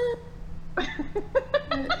 first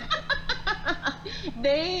man.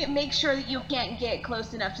 They make sure that you can't get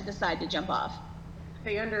close enough to the side to jump off.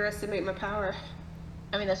 They underestimate my power.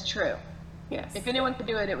 I mean, that's true. Yes. If anyone could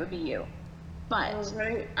do it, it would be you. But,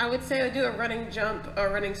 I would say I do a running jump, a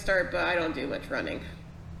running start, but I don't do much running.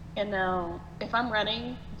 you know, if I'm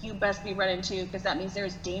running, you best be running too, because that means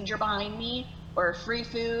there's danger behind me, or free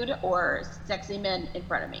food, or sexy men in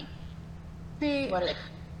front of me. See, What?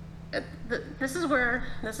 this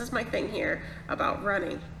is my thing here about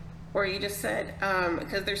running, where you just said,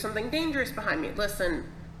 because there's something dangerous behind me. Listen,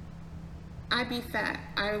 I be fat.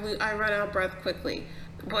 I run out of breath quickly.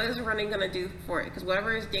 What is running gonna do for it? Because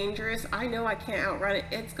whatever is dangerous, I know I can't outrun it.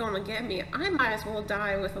 It's gonna get me. I might as well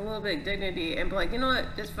die with a little bit of dignity and be like, you know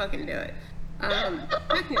what? Just fucking do it.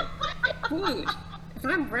 Second, food. If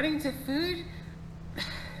I'm running to food,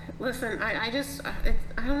 listen, I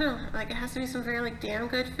don't know. Like it has to be some very like damn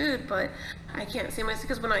good food, but I can't see myself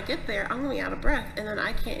because when I get there, I'm gonna be out of breath, and then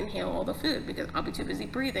I can't inhale all the food because I'll be too busy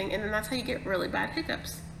breathing, and then that's how you get really bad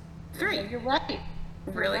hiccups. Three. You're right.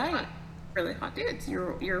 You're Really right. hot, really hot dudes.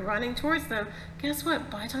 You're running towards them. Guess what?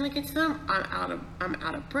 By the time I get to them, I'm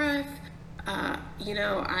out of breath.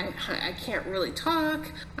 I can't really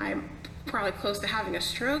talk. I'm probably close to having a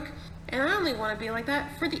stroke, and I only want to be like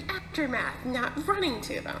that for the aftermath, not running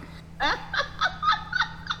to them.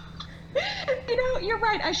 You're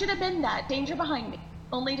right. I should have been that. Danger behind me.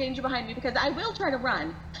 Only danger behind me because I will try to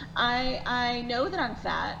run. I know that I'm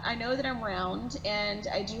fat. I know that I'm round, and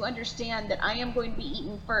I do understand that I am going to be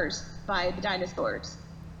eaten first by the dinosaurs.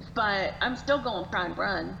 But I'm still going to try and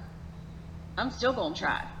run. I'm still going to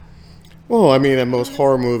try. Well, I mean, in most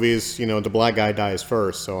horror movies, the black guy dies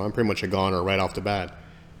first, so I'm pretty much a goner right off the bat.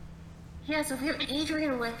 Yeah, so if we have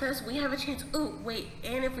Adrian with us, we have a chance. Oh, wait,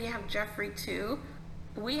 and if we have Jeffrey too,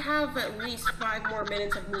 we have at least 5 more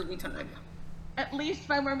minutes of movie time. At least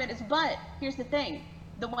 5 more minutes. But here's the thing: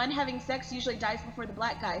 the one having sex usually dies before the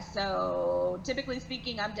black guy. So typically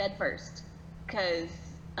speaking, I'm dead first. Cause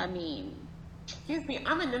I mean, Excuse me,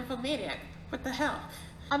 I'm a nymphomaniac. What the hell?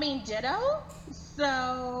 ditto.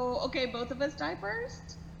 So okay, both of us die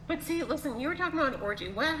first. But see, listen, you were talking about an orgy.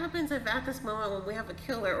 What happens if at this moment when we have a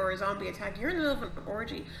killer or a zombie attack, you're in the middle of an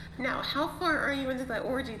orgy? Now, how far are you into that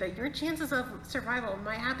orgy that your chances of survival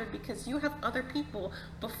might happen because you have other people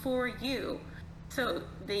before you? So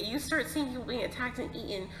that you start seeing people being attacked and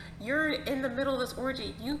eaten, you're in the middle of this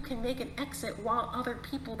orgy. You can make an exit while other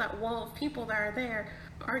people, that wall of people that are there,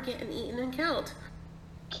 are getting eaten and killed.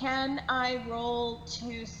 Can I roll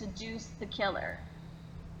to seduce the killer?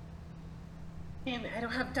 Damn it, I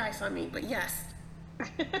don't have dice on me, but yes.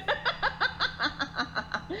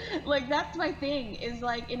 Like that's my thing. Is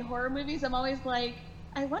like in horror movies, I'm always like,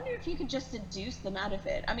 I wonder if you could just seduce them out of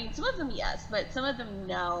it. I mean, some of them yes, but some of them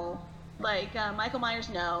no. Like Michael Myers,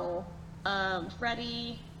 no.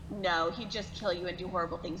 Freddy, no. He'd just kill you and do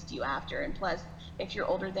horrible things to you after. And plus, if you're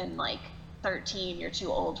older than like 13, you're too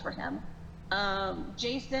old for him.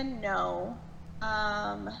 Jason, no.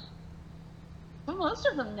 But most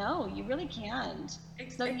of them, no. You really can't.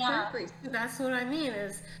 So yeah, Exactly. So that's what I mean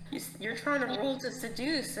is you're trying to roll to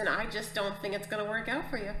seduce, and I just don't think it's going to work out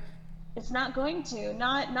for you. it's not going to.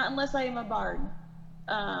 Not unless I am a bard.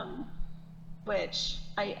 Um, which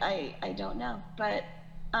I don't know. But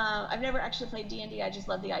I've never actually played D&D. I just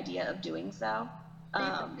love the idea of doing so.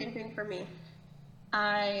 Same thing for me.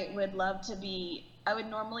 I would love to be. I would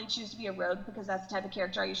normally choose to be a rogue because that's the type of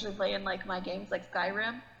character I usually play in like my games, like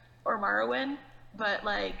Skyrim or Morrowind. But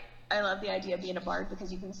like, I love the idea of being a bard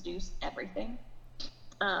because you can seduce everything.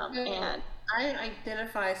 And I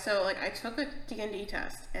identify, so like I took a D&D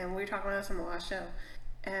test, and we were talking about this on the last show,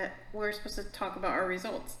 and we were supposed to talk about our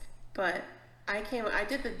results, but I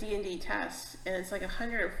did the D&D test, and it's like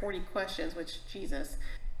 140 questions, which Jesus,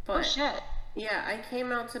 oh but shit, yeah, I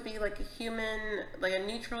came out to be like a human, like a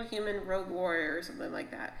neutral human rogue warrior or something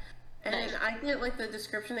like that. And nice. I get like the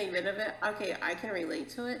description they did of it. Okay, I can relate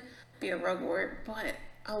to it, be a rogue warrior, but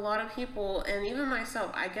a lot of people, and even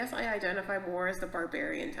myself, I guess I identify more as the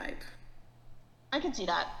barbarian type. I can see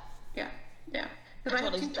that. Yeah, yeah. I Because I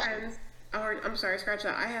have totally two see that. friends, or I'm sorry, scratch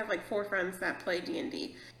that. I have like 4 friends that play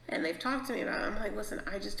D&D, and they've talked to me about it. I'm like, listen,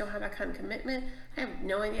 I just don't have that kind of commitment. I have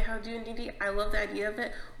no idea how to do D&D. I love the idea of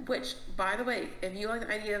it. Which, by the way, if you like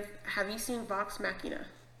the idea of, have you seen Vox Machina?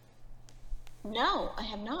 No, I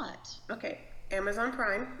have not. Okay, Amazon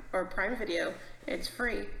Prime or Prime Video. It's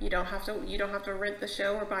free. You don't have to rent the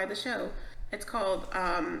show or buy the show. It's called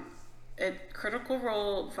Critical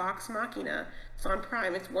Role Vox Machina. It's on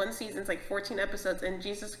Prime. It's one season. It's like 14 episodes. And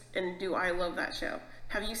Jesus, and do I love that show?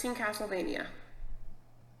 Have you seen Castlevania?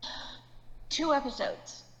 2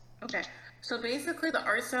 episodes. Okay, so basically the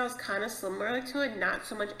art style is kind of similar to it. Not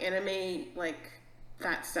so much anime like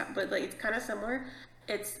that stuff, but like it's kind of similar.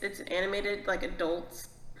 It's an animated like adult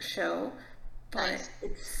show, but Nice.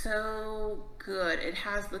 it's so good. It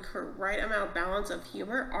has the right amount of balance of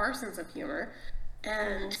humor, our sense of humor,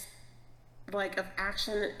 and like of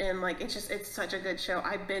action, and like it's such a good show.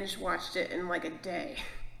 I binge watched it in like a day.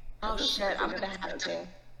 Oh Of those shit, I'm 14 gonna have episodes. to.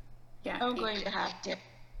 Yeah, I'm going to have to.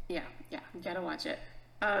 yeah, yeah. You gotta watch it.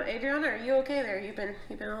 Adriana, are you okay there? You've been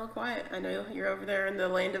a little quiet. I know you're over there in the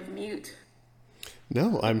land of mute.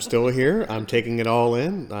 No, I'm still here. I'm taking it all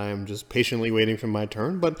in. I'm just patiently waiting for my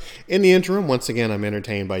turn. But in the interim, once again, I'm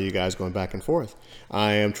entertained by you guys going back and forth.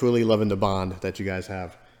 I am truly loving the bond that you guys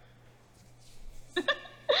have.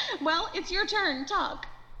 Well, it's your turn. Talk.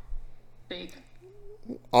 Big.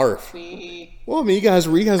 Arf. Me. Well, I mean, you guys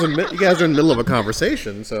are in the middle of a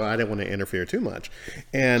conversation, so I didn't want to interfere too much.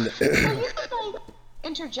 And Well, you can like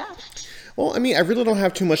interject. well, I mean, I really don't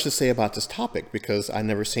have too much to say about this topic because I've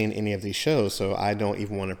never seen any of these shows, so I don't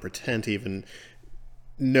even want to pretend to even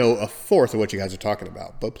know a fourth of what you guys are talking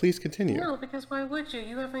about. But please continue. No, because why would you?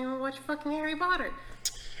 You haven't even watched fucking Harry Potter.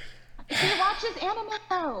 He watches anime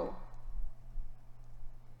though.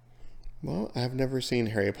 Well, I've never seen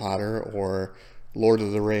Harry Potter or Lord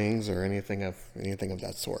of the Rings or anything of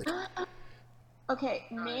that sort. Okay,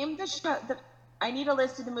 name the show. I need a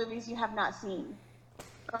list of the movies you have not seen.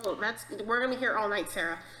 Oh, we're gonna be here all night,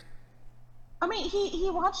 Sarah. I mean, he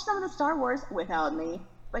watched some of the Star Wars without me,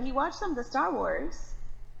 but he watched some of the Star Wars.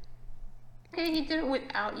 Okay, he did it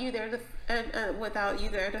without you there to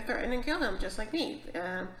threaten and kill him, just like me.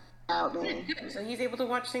 Without me. Good. So he's able to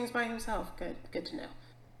watch things by himself. Good to know.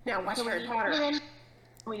 Now watch So Harry Potter.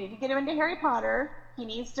 We need to get him into Harry Potter. He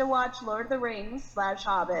needs to watch Lord of the Rings /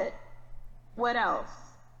 Hobbit. What else?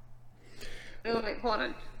 Wait, hold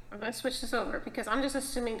on. I'm gonna switch this over because I'm just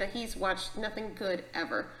assuming that he's watched nothing good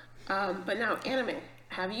ever. But now anime.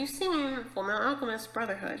 Have you seen Fullmetal Alchemist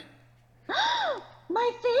Brotherhood?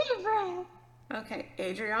 My favorite. Okay,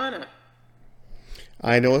 Adriana.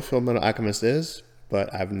 I know what Fullmetal Alchemist is,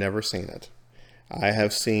 but I've never seen it. I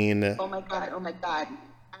have seen. Oh my god! Oh my god!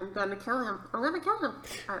 I'm gonna kill him. I'm gonna kill him.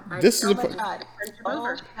 This is Oh my god!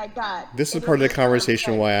 Oh my god! This is part of the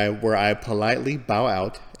conversation where I politely bow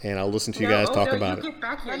out and I'll listen to you guys talk about it. Get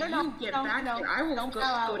back here. You get back here. I will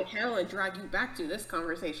go to hell and drag you back to this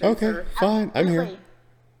conversation. Okay, sir. fine. I'm here.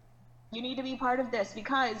 You need to be part of this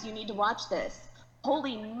because you need to watch this.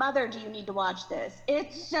 Holy mother, do you need to watch this?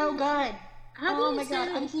 It's so good. Oh my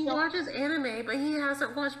god! He watches anime, but he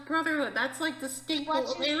hasn't watched Brotherhood. That's like the staple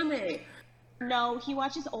of anime. No, he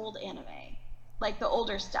watches old anime, like the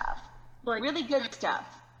older stuff, like really good stuff,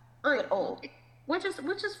 but old. Which is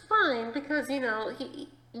fine because he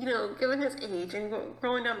given his age and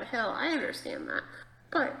growing down the hill, I understand that.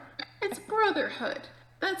 But it's Brotherhood.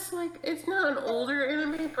 That's like it's not an older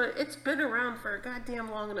anime, but it's been around for a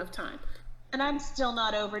goddamn long enough time. And I'm still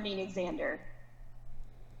not over Nina Xander.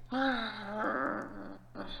 Oh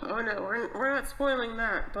no, we're not spoiling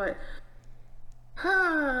that, but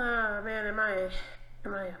man, am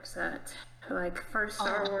I upset? Like first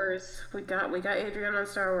Star Wars, we got Adrian on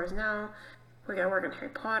Star Wars now. We gotta work on Harry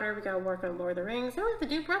Potter. We gotta work on Lord of the Rings. Now we have to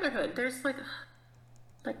do Brotherhood. There's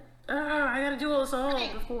I gotta do all this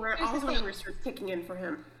before Alzheimer's starts kicking in for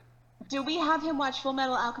him. Do we have him watch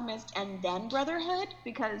Fullmetal Alchemist and then Brotherhood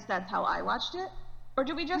because that's how I watched it? Or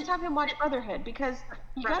do we just have him watch Brotherhood? Because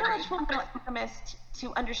you gotta watch Fullmetal Alchemist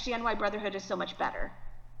to understand why Brotherhood is so much better.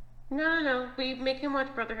 No. We make him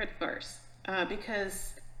watch Brotherhood first.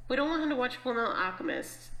 Because we don't want him to watch Fullmetal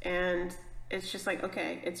Alchemist and it's just like,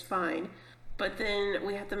 okay, it's fine. But then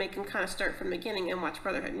we have to make him kind of start from the beginning and watch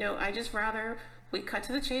Brotherhood. No, I just rather we cut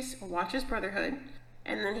to the chase, watch his Brotherhood,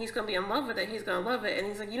 and then he's gonna be in love with it. He's gonna love it, and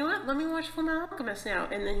he's like, you know what? Let me watch Fullmetal Alchemist now.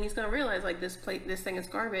 And then he's gonna realize like this thing is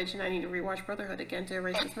garbage, and I need to rewatch Brotherhood again to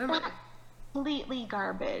erase this memory. Completely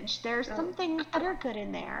garbage. There's some things that are good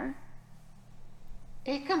in there.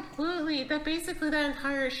 Basically that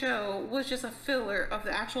entire show was just a filler of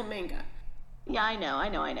the actual manga. Yeah, I know. I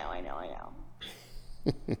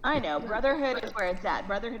know. Brotherhood is where it's at.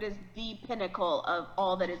 Brotherhood is the pinnacle of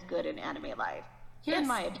all that is good in anime life. Yes. In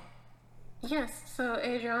my opinion. Yes, so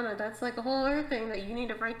Adriana, that's like a whole other thing that you need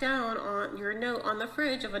to write down on your note on the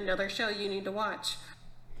fridge of another show you need to watch.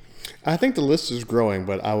 I think the list is growing,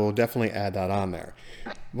 but I will definitely add that on there.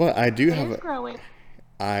 But I do have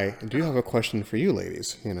a question for you,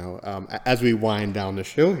 ladies. As we wind down the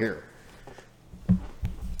show here.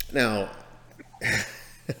 Now,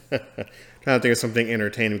 trying to think of something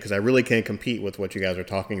entertaining because I really can't compete with what you guys were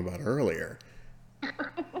talking about earlier.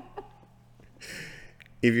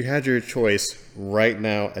 If you had your choice right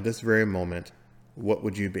now at this very moment, what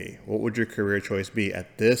would you be? What would your career choice be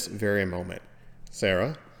at this very moment?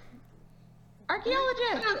 Sarah?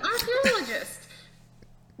 Archaeologist.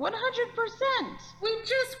 100%. We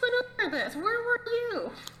just went over this. Where were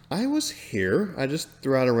you? I was here. I just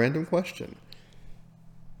threw out a random question.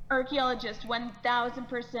 Archaeologist,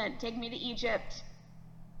 1000%. Take me to Egypt.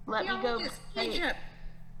 Let me go. Egypt.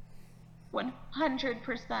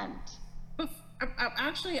 100%.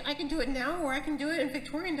 Actually, I can do it now, or I can do it in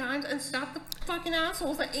Victorian times and stop the fucking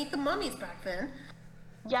assholes that ate the mummies back then.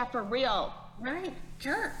 Yeah, for real. Right,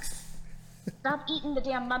 jerks. Stop eating the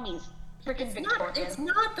damn mummies. Freaking Victorian. It's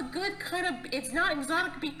not the good kind of. It's not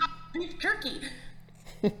exotic beef jerky.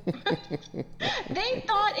 They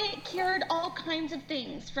thought it cured all kinds of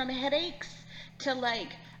things, from headaches to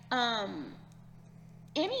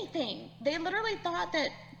anything. They literally thought that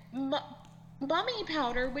mummy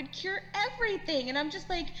powder would cure everything, and I'm just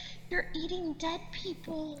like, you're eating dead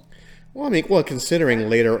people. Well, considering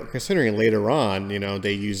later on,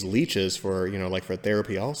 they use leeches for for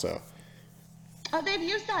therapy also. They've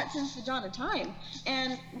used that since the dawn of time.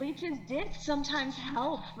 And leeches did sometimes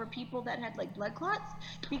help for people that had like blood clots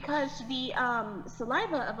because the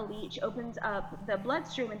saliva of a leech opens up the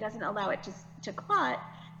bloodstream and doesn't allow it to clot.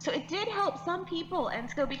 So it did help some people. And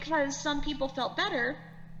so because some people felt better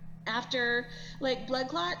after like blood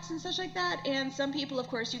clots and such like that, and some people, of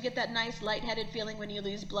course, you get that nice lightheaded feeling when you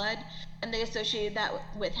lose blood, and they associated that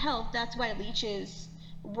with health. That's why leeches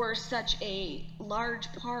were such a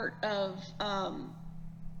large part of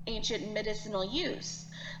ancient medicinal use.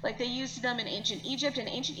 Like they used them in ancient Egypt, and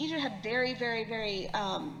ancient Egypt had very, very, very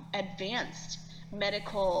advanced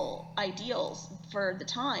medical ideals for the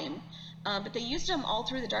time. But they used them all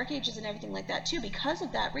through the Dark Ages and everything like that too, because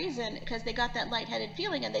of that reason, because they got that lightheaded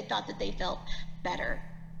feeling and they thought that they felt better.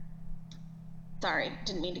 Sorry,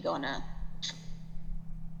 didn't mean to go on a.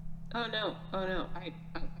 Oh no, oh no. I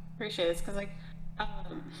appreciate this because like,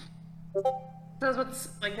 that's what's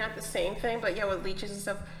like not the same thing, but yeah, with leeches and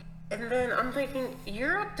stuff. And then I'm thinking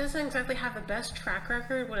Europe doesn't exactly have the best track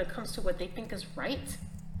record when it comes to what they think is right,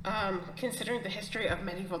 considering the history of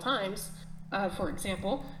medieval times, for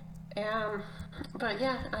example. But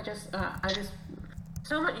yeah, I just,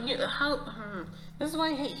 so much. This is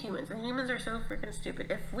why I hate humans. And humans are so freaking stupid.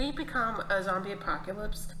 If we become a zombie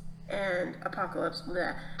apocalypse,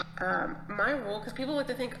 bleh, my role, because people like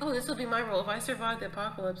to think, oh, this will be my role. If I survive the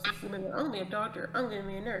apocalypse, this is gonna be, I'm gonna be a doctor. I'm gonna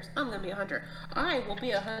be a nurse. I'm gonna be a hunter. I will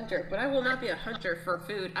be a hunter, but I will not be a hunter for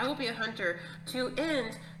food. I will be a hunter to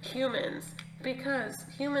end humans. Because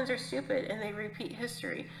humans are stupid and they repeat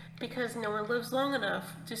history because no one lives long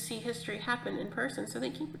enough to see history happen in person, so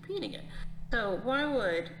they keep repeating it. So why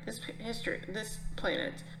would this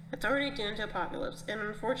planet that's already doomed to apocalypse, and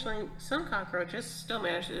unfortunately some cockroaches still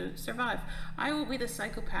manage to survive? I will be the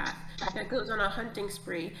psychopath that goes on a hunting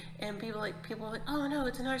spree, and people are like, oh no,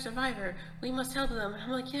 it's another survivor. We must help them. And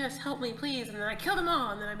I'm like, yes, help me, please. And then I kill them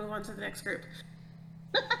all, and then I move on to the next group.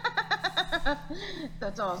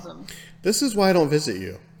 That's awesome. This is why I don't visit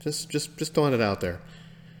you. Just throwing it out there.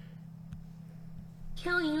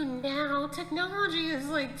 Kill you now. Technology is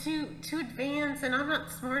like too advanced, and I'm not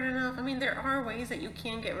smart enough. I mean, there are ways that you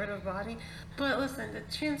can get rid of a body, but listen, the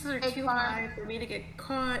chances are too high for me to get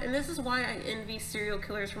caught. And this is why I envy serial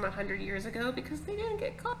killers from 100 years ago, because they didn't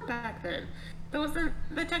get caught back then. There wasn't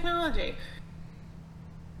the technology.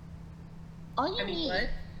 All you need, a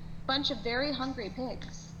bunch of very hungry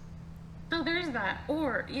pigs. So there's that.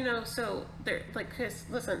 Or, so there, like, cause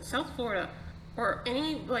listen, South Florida, or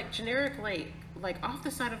any like generic lake, like off the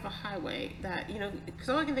side of a highway that, because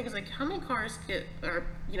all I can think is like, how many cars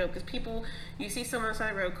because people, you see someone on the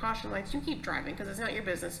side of the road, caution lights, you keep driving because it's not your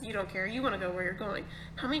business. You don't care. You want to go where you're going.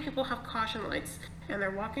 How many people have caution lights and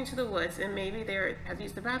they're walking to the woods and maybe they have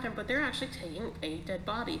used the bathroom, but they're actually taking a dead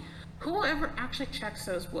body? Who ever actually checks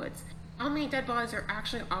those woods? How many dead bodies are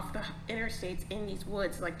actually off the interstates in these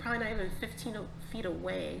woods? Like probably not even 15 feet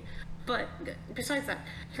away. But besides that,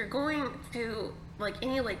 you're going to like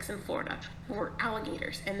any lakes in Florida or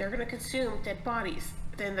alligators, and they're going to consume dead bodies,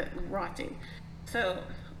 then rotting. So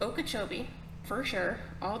Okeechobee, for sure,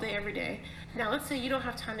 all day, every day. Now let's say you don't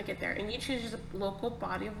have time to get there, and you choose a local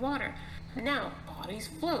body of water. Now bodies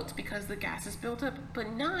float because the gas is built up,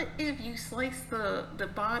 but not if you slice the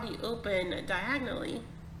body open diagonally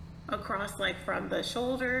across, like from the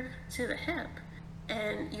shoulder to the hip,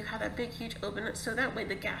 and you have that big huge open, so that way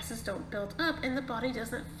the gases don't build up and the body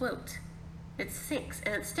doesn't float. It sinks,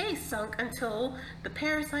 and it stays sunk until the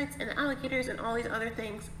parasites and the alligators and all these other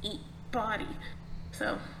things eat body.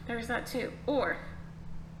 So there's that too. Or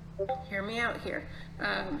hear me out here,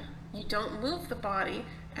 you don't move the body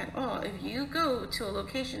at all. If you go to a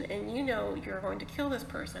location and you're going to kill this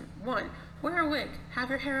person, one, wear a wig, have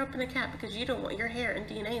your hair up in a cap because you don't want your hair and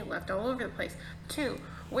DNA left all over the place. Two,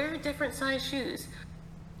 wear different size shoes.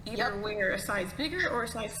 Either wear a size bigger or a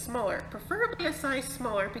size smaller. Preferably a size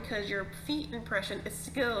smaller because your feet impression is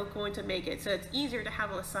still going to make it. So it's easier to have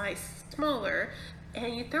a size smaller,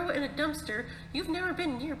 and you throw it in a dumpster you've never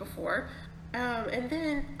been near before. And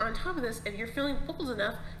then on top of this, if you're feeling bold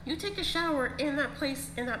enough, you take a shower in that place,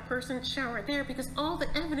 in that person's shower there, because all the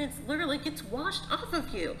evidence literally gets washed off of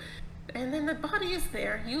you. And then the body is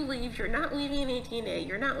there, you leave, you're not leaving any DNA,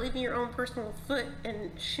 you're not leaving your own personal foot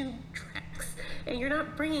and shoe tracks, and you're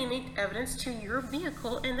not bringing any evidence to your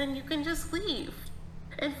vehicle, and then you can just leave.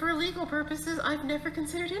 And for legal purposes, I've never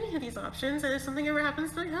considered any of these options, and if something ever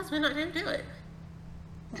happens to my husband, I didn't do it.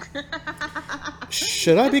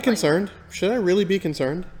 Should I be concerned? Should I really be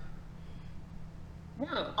concerned?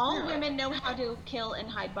 No. All women know how to kill and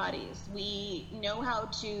hide bodies. We know how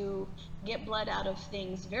to get blood out of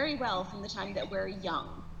things very well from the time that we're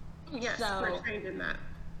young. Yes, so we're trained in that.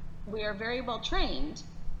 We are very well trained.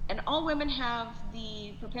 And all women have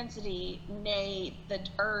the propensity, nay, the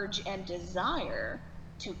urge and desire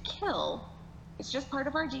to kill. It's just part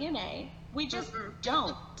of our DNA. We just Mm-mm.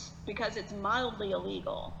 don't because it's mildly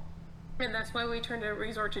illegal. And that's why we turn to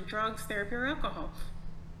resort to drugs, therapy, or alcohol.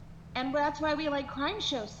 And that's why we like crime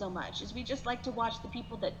shows so much, is we just like to watch the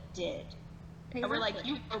people that did. And we're like,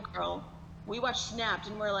 Exactly. you go, girl. We watch Snapped,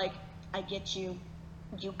 and we're like, I get you.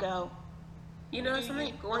 You go. You You know do you.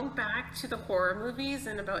 something? Going back to the horror movies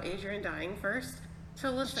and about Adrian dying first. So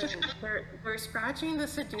listen, we're scratching the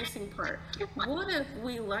seducing part. What if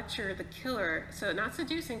we lecture the killer? So not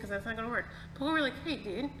seducing because that's not gonna work. But we're like, hey,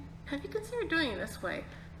 dude, have you considered doing it this way?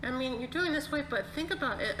 I mean, you're doing this way, but think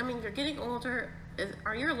about it. I mean, you're getting older.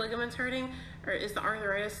 Are your ligaments hurting, or is the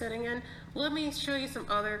arthritis setting in? Let me show you some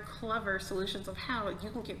other clever solutions of how you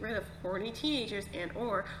can get rid of horny teenagers and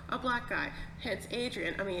or a black guy. Hence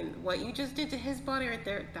Adrian. I mean, what you just did to his body right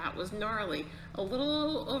there, that was gnarly. A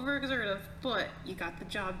little overexertive, but you got the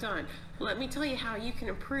job done. Let me tell you how you can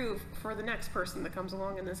improve for the next person that comes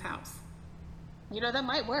along in this house. You know, that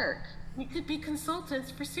might work. We could be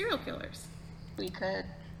consultants for serial killers. We could.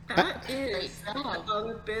 I, That Great is job.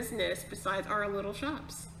 other business besides our little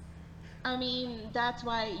shops. I mean, that's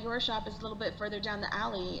why your shop is a little bit further down the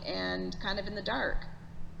alley and kind of in the dark.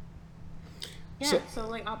 Yeah, so so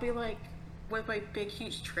like I'll be like with my big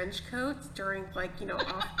huge trench coats during like,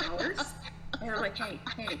 off hours. And I'm like, hey.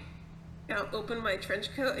 And I'll open my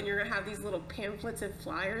trench coat and you're gonna have these little pamphlets and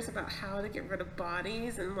flyers about how to get rid of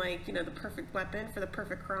bodies and like, the perfect weapon for the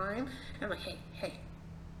perfect crime. And I'm like, hey,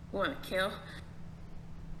 wanna kill?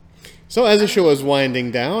 So as the show is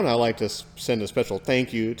winding down, I'd like to send a special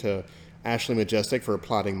thank you to Ashley Majestic for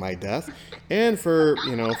plotting my death, and for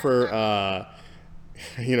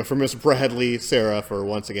Miss Bradley Sarah for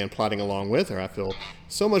once again plotting along with her. I feel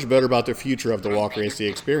so much better about the future of the Walker AC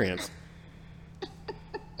experience.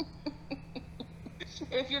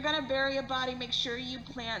 If you're gonna bury a body, make sure you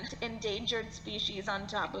plant endangered species on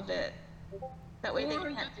top of it. That way they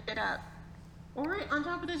Or can't dig it up. Or on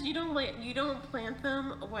top of this, you don't plant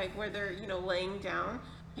them like where they're laying down.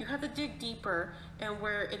 You have to dig deeper and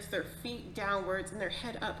where it's their feet downwards and their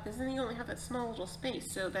head up, because then you only have that small little space.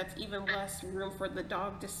 So that's even less room for the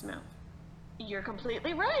dog to smell. You're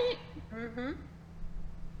completely right. Mm-hmm.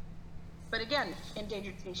 But again,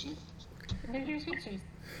 endangered species. Endangered species.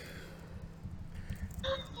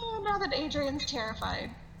 Oh, now that Adrian's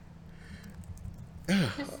terrified.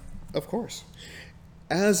 Of course.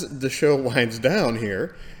 As the show winds down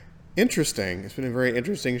here, interesting. It's been a very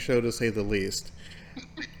interesting show to say the least.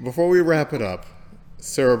 Before we wrap it up,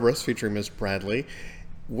 Cerebrus featuring Miss Bradley,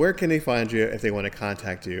 where can they find you if they want to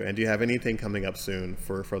contact you? And do you have anything coming up soon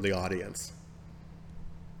for the audience?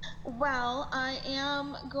 Well, I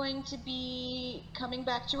am going to be coming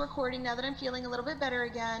back to recording now that I'm feeling a little bit better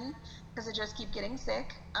again because I just keep getting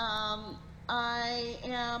sick. I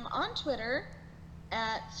am on Twitter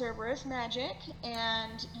at Cerberus Magic,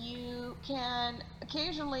 and you can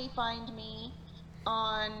occasionally find me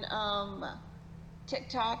on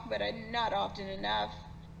TikTok, but I'm not often enough.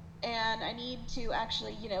 And I need to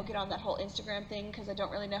actually, get on that whole Instagram thing because I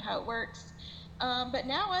don't really know how it works. But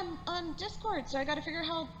now I'm on Discord, so I got to figure out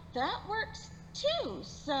how that works too.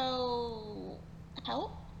 So,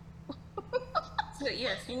 help? So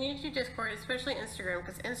yes, you need to Discord, especially Instagram,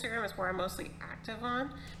 because Instagram is where I'm mostly active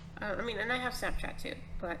on. I mean, and I have Snapchat too,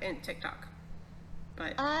 and TikTok.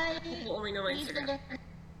 But I people only know my need to Instagram. learn.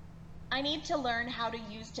 I need to learn how to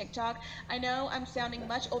use TikTok. I know I'm sounding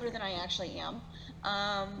much older than I actually am.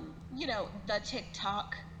 The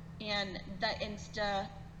TikTok and the Insta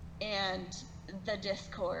and the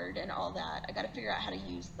Discord and all that. I got to figure out how to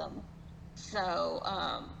use them. So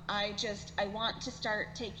I want to start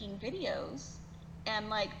taking videos and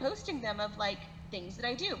like posting them of like things that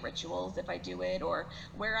I do, rituals if I do it, or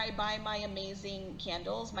where I buy my amazing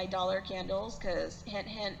candles, my dollar candles, because hint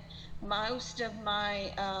hint, most of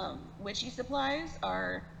my witchy supplies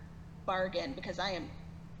are bargain because I am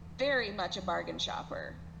very much a bargain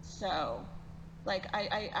shopper. So like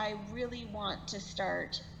I really want to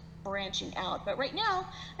start branching out. But right now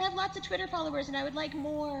I have lots of Twitter followers and I would like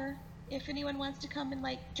more if anyone wants to come and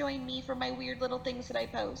like join me for my weird little things that I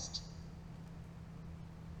post.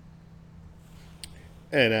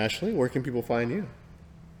 And Ashley, where can people find you?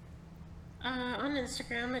 On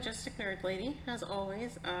Instagram, Majestic Nerd Lady, as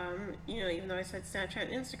always. Even though I said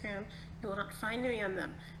Snapchat and Instagram, you will not find me on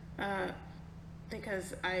them.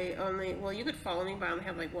 Because you could follow me, but I only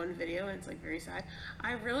have like one video, and it's like very sad.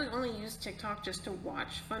 I really only use TikTok just to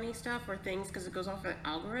watch funny stuff or things because it goes off an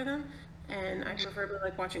algorithm, and I prefer to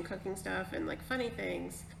like watching cooking stuff and like funny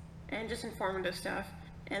things and just informative stuff.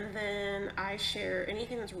 And then I share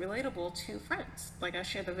anything that's relatable to friends. Like I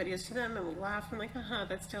share the videos to them and we laugh and like, haha,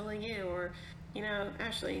 that's totally you. Or,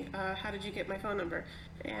 Ashley, how did you get my phone number?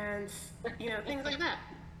 And, things like that.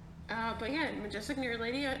 But yeah, Majestic Mirror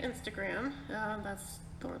Lady at Instagram. That's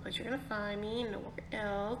the only place you're gonna find me. Nowhere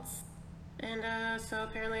else. And so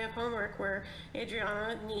apparently I have homework where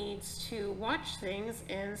Adriana needs to watch things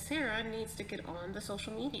and Sarah needs to get on the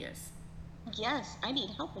social medias. Yes, I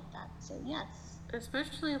need help with that. So yes.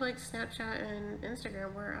 Especially like Snapchat and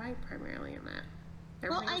Instagram where I primarily am at.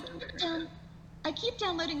 Well, Everything else is different. I keep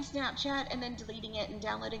downloading Snapchat and then deleting it and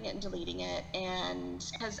downloading it and deleting it, and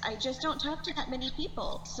because I just don't talk to that many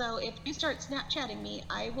people. So if you start Snapchatting me,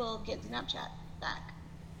 I will get Snapchat back.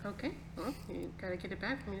 Okay, well, you gotta get it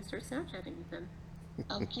back for me to start Snapchatting you then.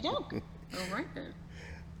 Okie doke. All right then.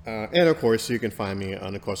 And of course, you can find me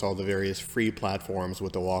on, of course, all the various free platforms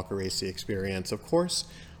with the Walker AC Experience. Of course,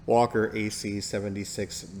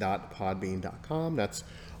 walkerac76.podbean.com. That's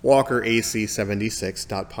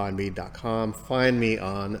walkerac76.podbean.com. Find me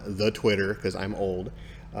on the Twitter, because I'm old,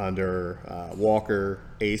 under Walker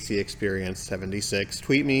AC Experience 76.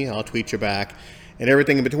 Tweet me, I'll tweet you back. And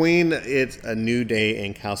everything in between, it's a new day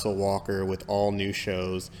in Castle Walker with all new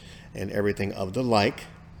shows and everything of the like.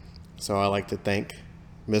 So I like to thank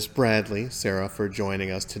Miss Bradley, Sarah, for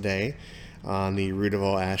joining us today on the Root of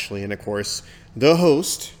All Ashley. And of course, the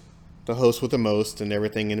host with the most and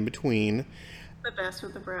everything in between. The best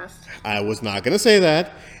with the breast. I was not going to say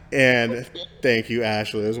that. And thank you,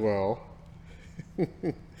 Ashley, as well.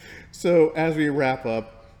 So as we wrap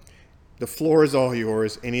up, the floor is all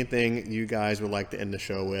yours. Anything you guys would like to end the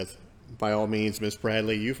show with? By all means, Miss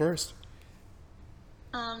Bradley, you first.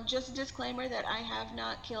 Just a disclaimer that I have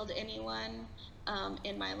not killed anyone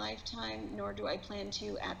in my lifetime, nor do I plan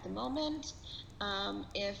to at the moment.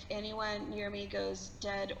 If anyone near me goes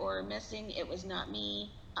dead or missing, it was not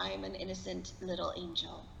me. I am an innocent little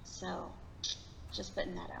angel. So, just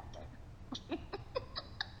putting that out there.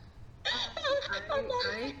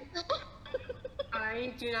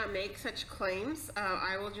 I do not make such claims.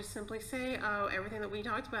 I will just simply say everything that we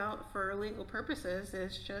talked about for legal purposes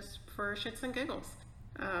is just for shits and giggles.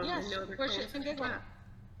 Yes, no other for claims shits and than giggles.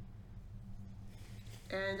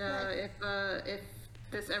 that. And if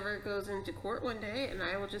this ever goes into court one day, and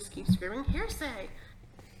I will just keep screaming hearsay.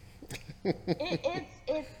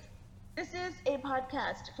 This is a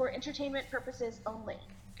podcast for entertainment purposes only.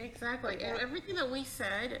 Exactly. Okay. And everything that we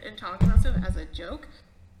said and talked about stuff as a joke,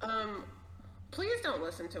 please don't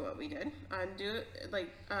listen to what we did.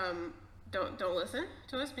 Don't listen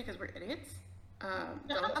to us because we're idiots. Don't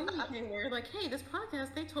do anything where like, hey, this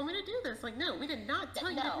podcast, they told me to do this. Like, no, we did not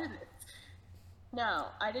tell you to do this. No,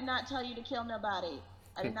 I did not tell you to kill nobody.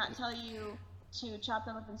 I did not tell you to chop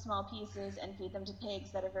them up in small pieces and feed them to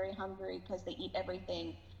pigs that are very hungry because they eat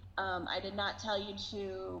everything. I did not tell you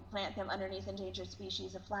to plant them underneath endangered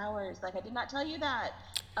species of flowers. Like, I did not tell you that.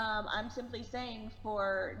 I'm simply saying,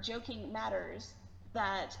 for joking matters,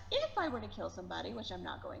 that if I were to kill somebody, which I'm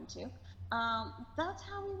not going to, that's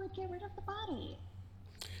how we would get rid of the body.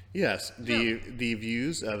 Yes, the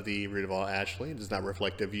views of the Root of All Ashley does not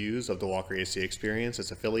reflect the views of the Walker AC Experience,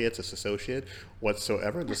 its affiliates, its associate,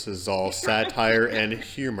 whatsoever. This is all satire and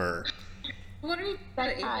humor. What are you?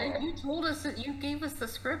 You told us that you gave us the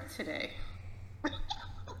script today.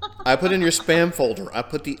 I put in your spam folder. I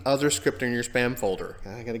put the other script in your spam folder.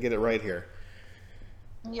 I gotta get it right here.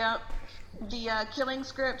 Yep. The killing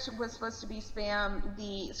script was supposed to be spam.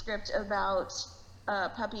 The script about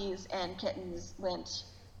puppies and kittens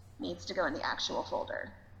needs to go in the actual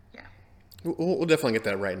folder. Yeah. We'll definitely get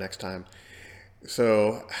that right next time.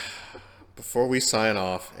 So, before we sign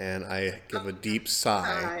off, and I give a deep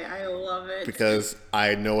sigh. I love it. Because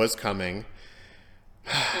I know it's coming.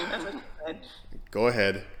 Go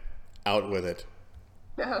ahead. Out with it.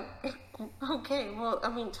 Okay, well, I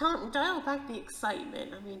mean, dial back the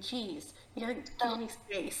excitement. I mean, geez. You gotta give me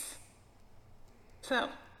space. So,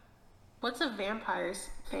 what's a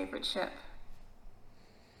vampire's favorite ship?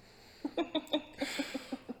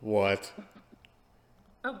 What?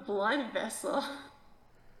 A blood vessel.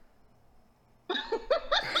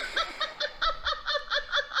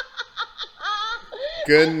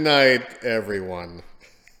 Good night, everyone.